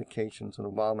fornications and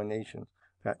abominations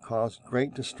that caused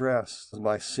great distress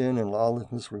by sin and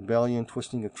lawlessness, rebellion,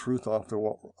 twisting of truth off the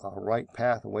right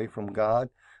path away from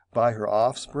God, by her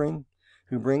offspring,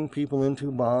 who bring people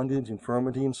into bondage,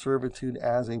 infirmity, and servitude,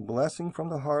 as a blessing from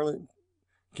the harlot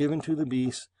given to the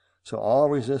beast, so all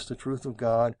resist the truth of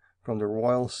God from the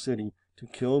royal city, to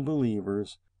kill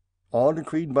believers, all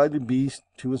decreed by the beast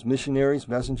to his missionaries,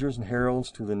 messengers, and heralds,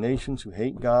 to the nations who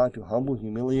hate God, to humble,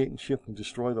 humiliate, and shift and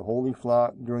destroy the holy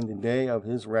flock during the day of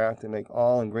his wrath, to make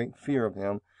all in great fear of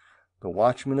him, the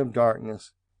watchmen of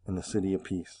darkness in the city of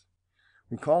peace.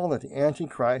 Recall that the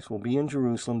Antichrist will be in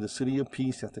Jerusalem, the city of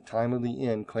peace, at the time of the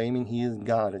end, claiming he is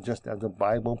God, just as the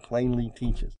Bible plainly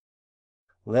teaches.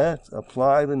 Let's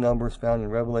apply the numbers found in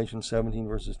Revelation 17,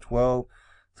 verses 12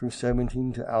 through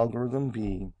 17 to algorithm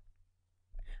B,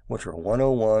 which are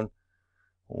 101,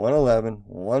 111,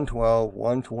 112,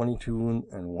 122,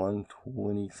 and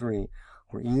 123.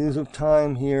 For ease of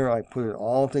time here, I put it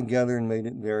all together and made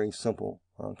it very simple,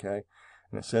 okay?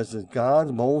 And it says that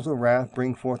God's bowls of wrath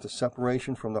bring forth the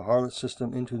separation from the harlot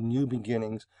system into new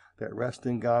beginnings that rest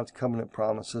in God's covenant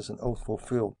promises and oath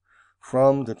fulfilled,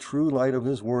 from the true light of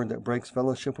his word that breaks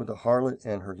fellowship with the harlot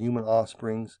and her human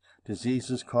offsprings,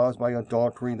 diseases caused by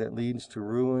adultery that leads to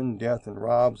ruin, death, and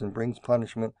robs and brings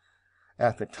punishment.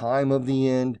 At the time of the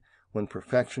end, when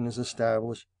perfection is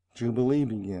established, Jubilee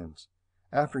begins.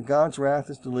 After God's wrath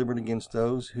is delivered against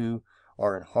those who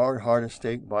are in hard-hearted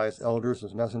state by his elders,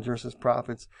 his messengers, his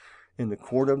prophets, in the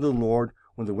court of the Lord,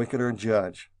 when the wicked are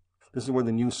judged. This is where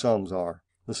the new Psalms are.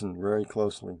 Listen very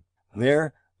closely.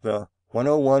 There, the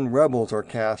 101 rebels are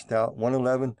cast out,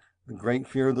 111, the great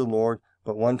fear of the Lord,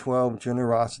 but 112,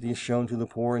 generosity is shown to the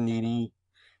poor and needy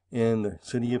in the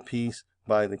city of peace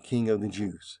by the King of the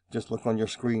Jews. Just look on your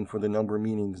screen for the number of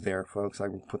meanings there, folks. I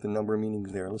will put the number of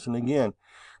meanings there. Listen again.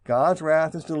 God's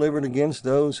wrath is delivered against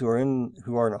those who are in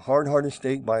a hard-hearted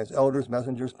state by his elders,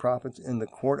 messengers, prophets, in the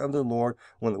court of the Lord,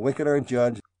 when the wicked are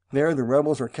judged. There the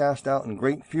rebels are cast out in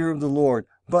great fear of the Lord,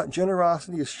 but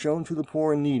generosity is shown to the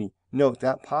poor and needy. Note,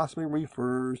 that possibly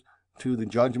refers to the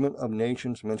judgment of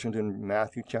nations mentioned in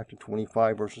Matthew chapter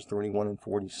 25, verses 31 and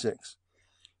 46.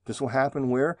 This will happen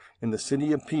where? In the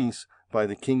city of peace by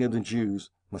the King of the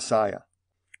Jews, Messiah.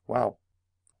 Wow.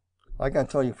 I got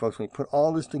to tell you, folks, when you put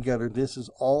all this together, this is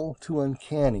all too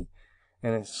uncanny.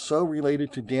 And it's so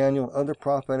related to Daniel and other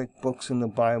prophetic books in the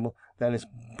Bible that it's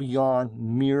beyond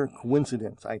mere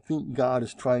coincidence. I think God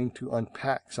is trying to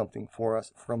unpack something for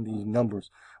us from these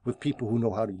numbers with people who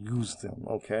know how to use them,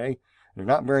 okay? There are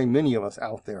not very many of us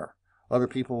out there. Other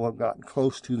people have gotten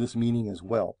close to this meaning as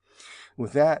well.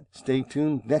 With that, stay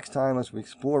tuned next time as we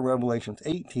explore Revelation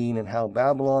 18 and how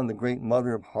Babylon, the great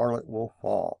mother of harlot, will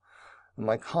fall.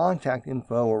 My contact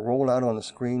info will roll out on the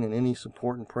screen, and any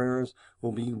support and prayers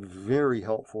will be very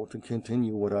helpful to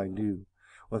continue what I do.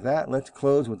 With that, let's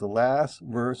close with the last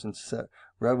verse in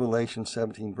Revelation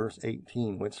 17, verse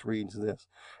 18, which reads this: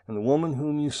 "And the woman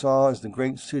whom you saw is the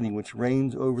great city which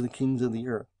reigns over the kings of the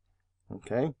earth."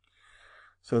 Okay?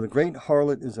 So the great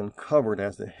harlot is uncovered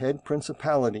as the head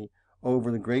principality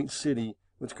over the great city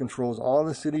which controls all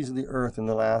the cities of the earth in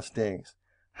the last days.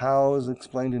 How is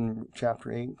explained in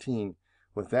chapter 18.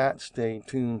 With that, stay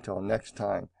tuned till next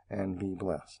time and be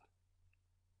blessed.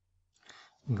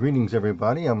 Greetings,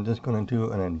 everybody. I'm just going to do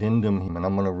an addendum, and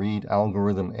I'm going to read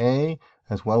algorithm A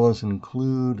as well as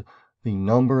include the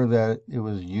number that it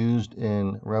was used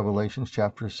in Revelation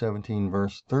chapter 17,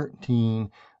 verse 13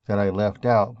 that I left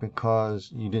out,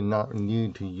 because you did not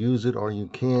need to use it, or you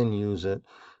can use it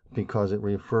because it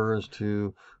refers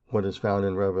to what is found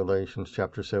in Revelation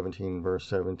chapter 17, verse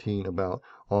 17 about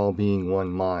all being one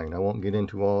mind. I won't get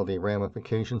into all the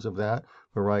ramifications of that,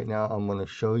 but right now I'm going to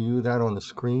show you that on the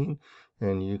screen,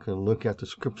 and you can look at the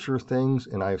scripture things,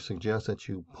 and I suggest that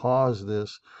you pause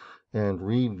this and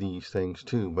read these things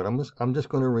too. But I'm just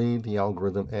going to read the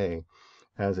algorithm A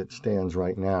as it stands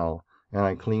right now, and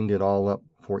I cleaned it all up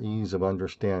for ease of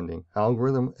understanding.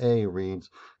 Algorithm A reads: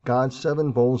 God's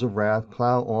 7 bowls of wrath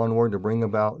plow onward to bring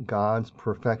about God's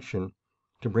perfection,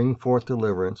 to bring forth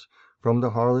deliverance from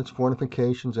the harlot's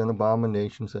fornications and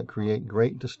abominations that create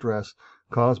great distress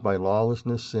caused by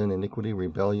lawlessness, sin, iniquity,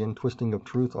 rebellion, twisting of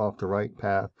truth off the right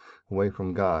path away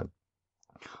from God.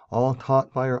 All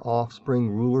taught by our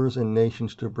offspring, rulers and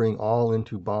nations, to bring all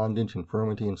into bondage,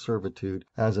 infirmity, and servitude,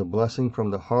 as a blessing from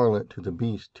the harlot to the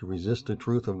beast, to resist the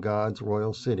truth of God's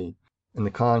royal city. And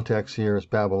the context here is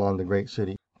Babylon, the great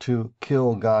city, to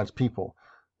kill God's people.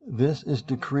 This is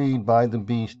decreed by the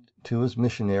beast to his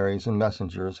missionaries and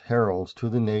messengers, heralds, to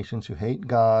the nations who hate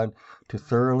God, to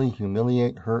thoroughly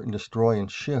humiliate, hurt, and destroy, and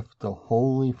shift the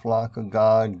holy flock of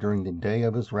God during the day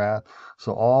of his wrath,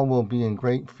 so all will be in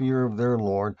great fear of their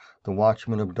Lord, the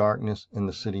watchman of darkness in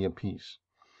the city of peace.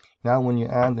 Now when you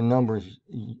add the numbers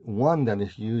 1 that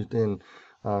is used in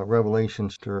Revelation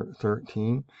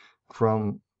 13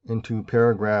 into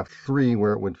paragraph 3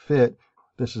 where it would fit,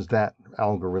 this is that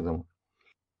algorithm.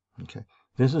 Okay.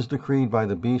 This is decreed by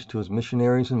the beast to his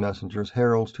missionaries and messengers,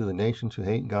 heralds to the nations who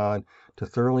hate God, to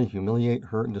thoroughly humiliate,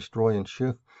 hurt, and destroy and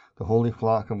shift the holy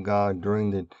flock of God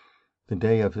during the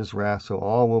day of his wrath, so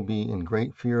all will be in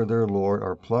great fear of their Lord,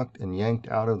 are plucked and yanked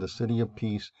out of the city of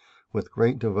peace with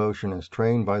great devotion as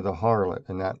trained by the harlot.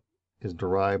 And that is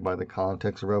derived by the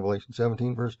context of Revelation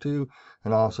 17 verse 2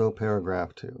 and also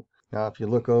paragraph 2. Now if you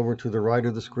look over to the right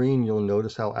of the screen, you'll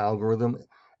notice how algorithm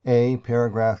A,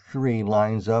 paragraph 3,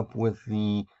 lines up with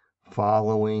the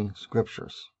following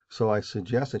scriptures. So I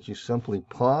suggest that you simply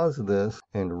pause this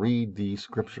and read these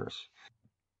scriptures.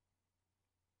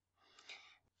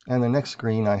 And the next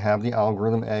screen, I have the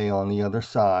algorithm A on the other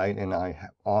side, and I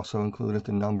also included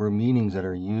the number of meanings that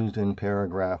are used in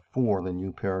paragraph 4, the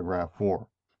new paragraph 4.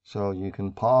 So you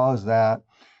can pause that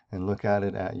and look at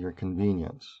it at your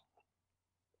convenience.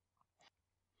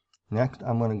 Next,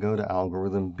 I'm going to go to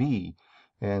algorithm B,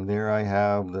 and there I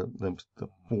have the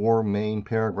 4 main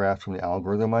paragraphs from the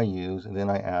algorithm I use, and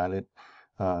then I added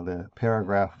the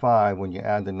paragraph 5 when you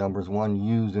add the numbers 1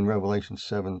 used in Revelation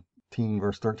 17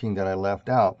 verse 13 that I left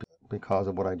out because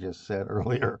of what I just said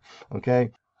earlier.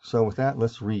 Okay, so with that,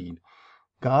 let's read.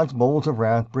 God's bowls of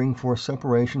wrath bring forth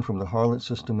separation from the harlot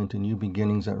system into new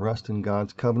beginnings that rest in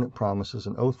God's covenant promises,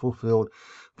 an oath fulfilled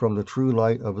from the true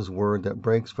light of his word that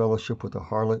breaks fellowship with the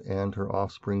harlot and her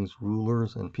offsprings,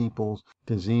 rulers and peoples,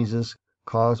 diseases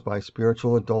caused by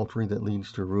spiritual adultery that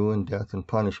leads to ruin, death, and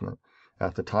punishment.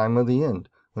 At the time of the end,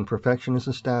 when perfection is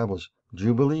established,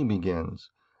 Jubilee begins.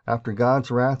 After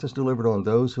God's wrath is delivered on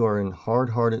those who are in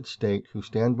hard-hearted state, who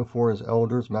stand before his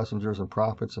elders, messengers, and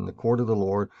prophets in the court of the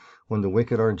Lord, when the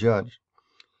wicked are judged.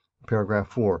 Paragraph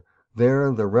 4.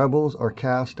 There the rebels are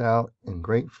cast out in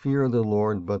great fear of the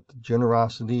Lord, but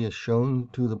generosity is shown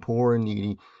to the poor and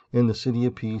needy in the city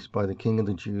of peace by the King of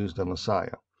the Jews, the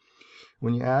Messiah.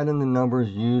 When you add in the numbers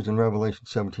used in Revelation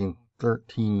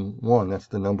 17:13:1, that's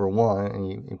the number 1, and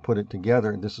you put it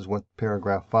together, this is what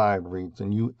paragraph 5 reads. The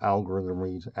new algorithm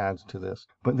reads, adds to this.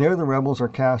 But there the rebels are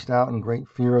cast out in great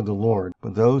fear of the Lord,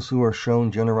 but those who are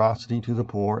shown generosity to the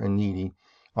poor and needy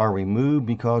are removed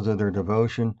because of their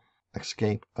devotion,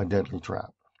 escape a deadly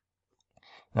trap.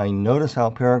 Now you notice how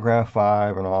paragraph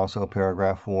 5 and also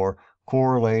paragraph 4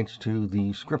 correlates to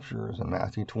the scriptures. In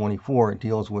Matthew 24, it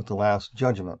deals with the last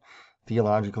judgment,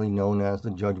 theologically known as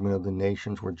the judgment of the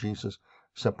nations, where Jesus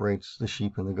separates the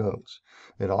sheep and the goats.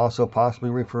 It also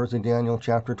possibly refers to Daniel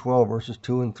chapter 12, verses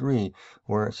 2 and 3,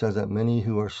 where it says that many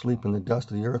who are asleep in the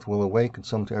dust of the earth will awake, and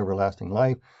some to everlasting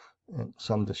life, and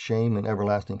some to shame and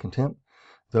everlasting contempt.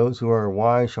 Those who are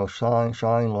wise shall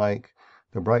shine like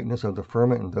the brightness of the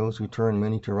firmament, and those who turn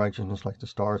many to righteousness like the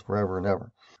stars forever and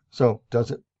ever. So,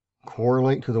 does it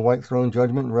correlate to the white throne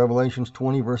judgment in Revelations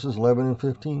 20, verses 11 and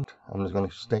 15? I'm just going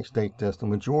to state this. The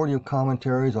majority of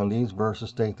commentaries on these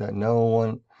verses state that no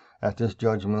one at this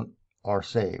judgment are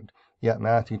saved. Yet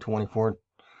Matthew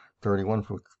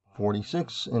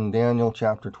 24:31-46 and Daniel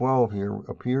chapter 12 here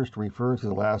appears to refer to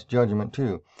the last judgment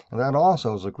too. And that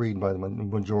also is agreed by the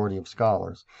majority of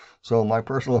scholars. So my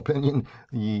personal opinion,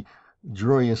 the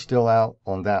jury is still out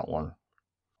on that one.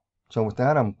 So with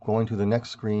that, I'm going to the next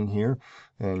screen here,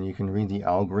 and you can read the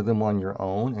algorithm on your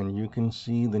own, and you can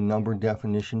see the number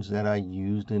definitions that I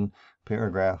used in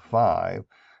paragraph 5.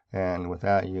 And with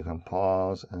that, you can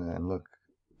pause and look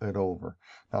it over.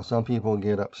 Now, some people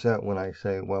get upset when I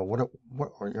say, well, what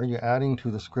are you adding to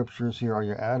the scriptures here? Are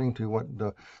you adding to what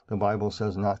the Bible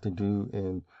says not to do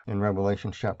in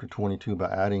Revelation chapter 22 by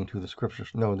adding to the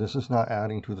scriptures? No, this is not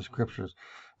adding to the scriptures.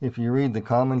 If you read the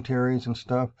commentaries and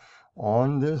stuff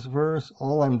on this verse,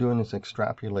 all I'm doing is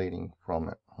extrapolating from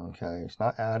it. Okay, it's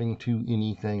not adding to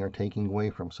anything or taking away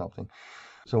from something.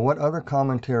 So what other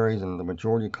commentaries, and the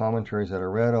majority of commentaries that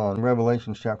are read on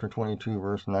Revelation chapter 22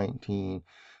 verse 19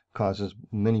 causes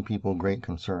many people great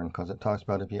concern, because it talks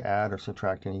about if you add or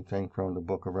subtract anything from the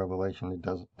book of Revelation, it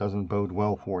doesn't bode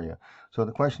well for you. So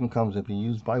the question comes, if you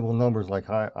use Bible numbers like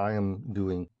I am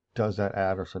doing, does that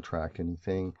add or subtract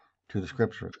anything to the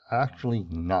scripture? Actually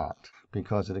not,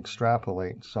 because it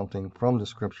extrapolates something from the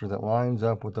scripture that lines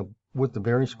up with the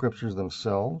very scriptures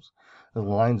themselves. It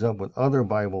lines up with other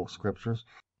Bible scriptures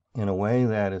in a way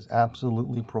that is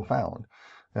absolutely profound.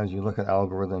 As you look at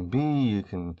algorithm B, you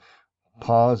can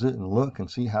pause it and look and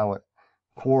see how it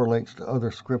correlates to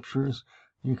other scriptures.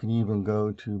 You can even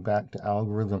go back to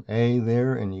algorithm A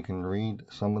there, and you can read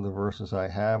some of the verses I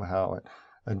have, how it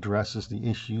addresses the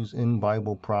issues in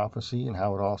Bible prophecy, and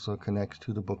how it also connects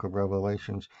to the book of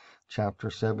Revelations chapter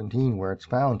 17, where it's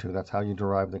found to. That's how you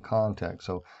derive the context.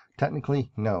 So technically,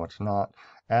 no, it's not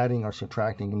adding or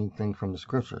subtracting anything from the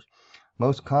scriptures.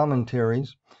 Most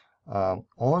commentaries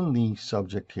on the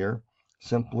subject here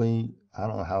simply I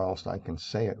don't know how else I can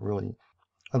say it really.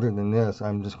 Other than this,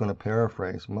 I'm just going to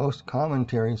paraphrase. Most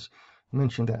commentaries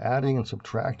mention that adding and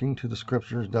subtracting to the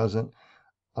scriptures doesn't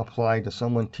apply to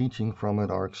someone teaching from it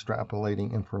or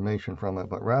extrapolating information from it,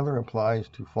 but rather applies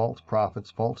to false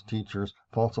prophets, false teachers,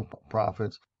 false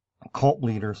prophets, cult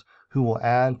leaders who will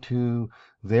add to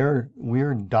their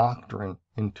weird doctrine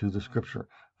into the scripture.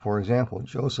 For example,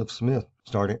 Joseph Smith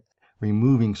started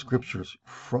removing scriptures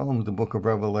from the book of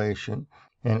Revelation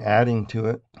and adding to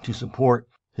it to support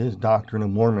his doctrine of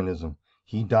Mormonism.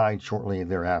 He died shortly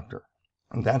thereafter.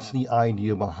 And that's the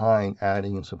idea behind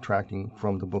adding and subtracting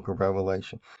from the book of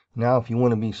Revelation. Now, if you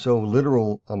want to be so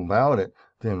literal about it,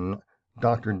 then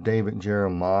Dr. David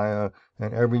Jeremiah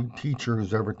and every teacher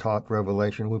who's ever taught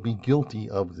Revelation would be guilty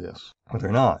of this. But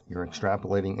they're not. You're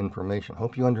extrapolating information.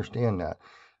 Hope you understand that.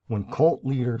 When cult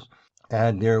leaders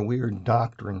add their weird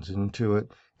doctrines into it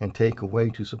and take away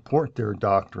to support their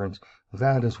doctrines,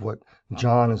 that is what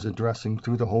John is addressing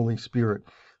through the Holy Spirit.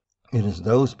 It is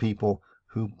those people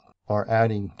who are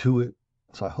adding to it.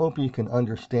 So I hope you can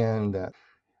understand that.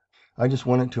 I just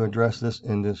wanted to address this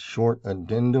in this short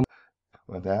addendum.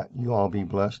 With that, you all be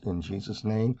blessed in Jesus'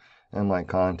 name, and my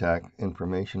contact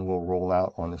information will roll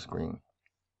out on the screen.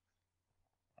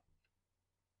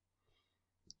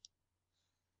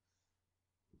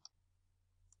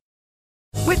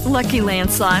 With Lucky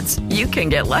Land Slots, you can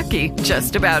get lucky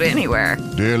just about anywhere.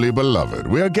 Dearly beloved,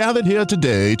 we are gathered here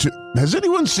today to... Has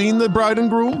anyone seen the bride and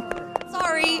groom?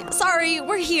 Sorry,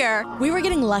 we're here. We were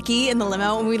getting lucky in the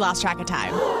limo and we lost track of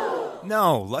time.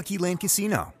 No, Lucky Land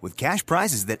Casino, with cash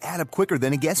prizes that add up quicker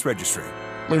than a guest registry.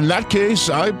 In that case,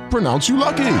 I pronounce you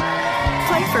lucky.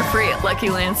 Play for free at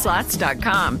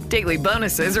LuckyLandSlots.com. Daily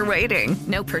bonuses are waiting.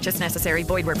 No purchase necessary.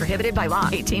 Void where prohibited by law.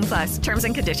 18+. Terms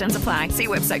and conditions apply. See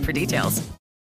website for details.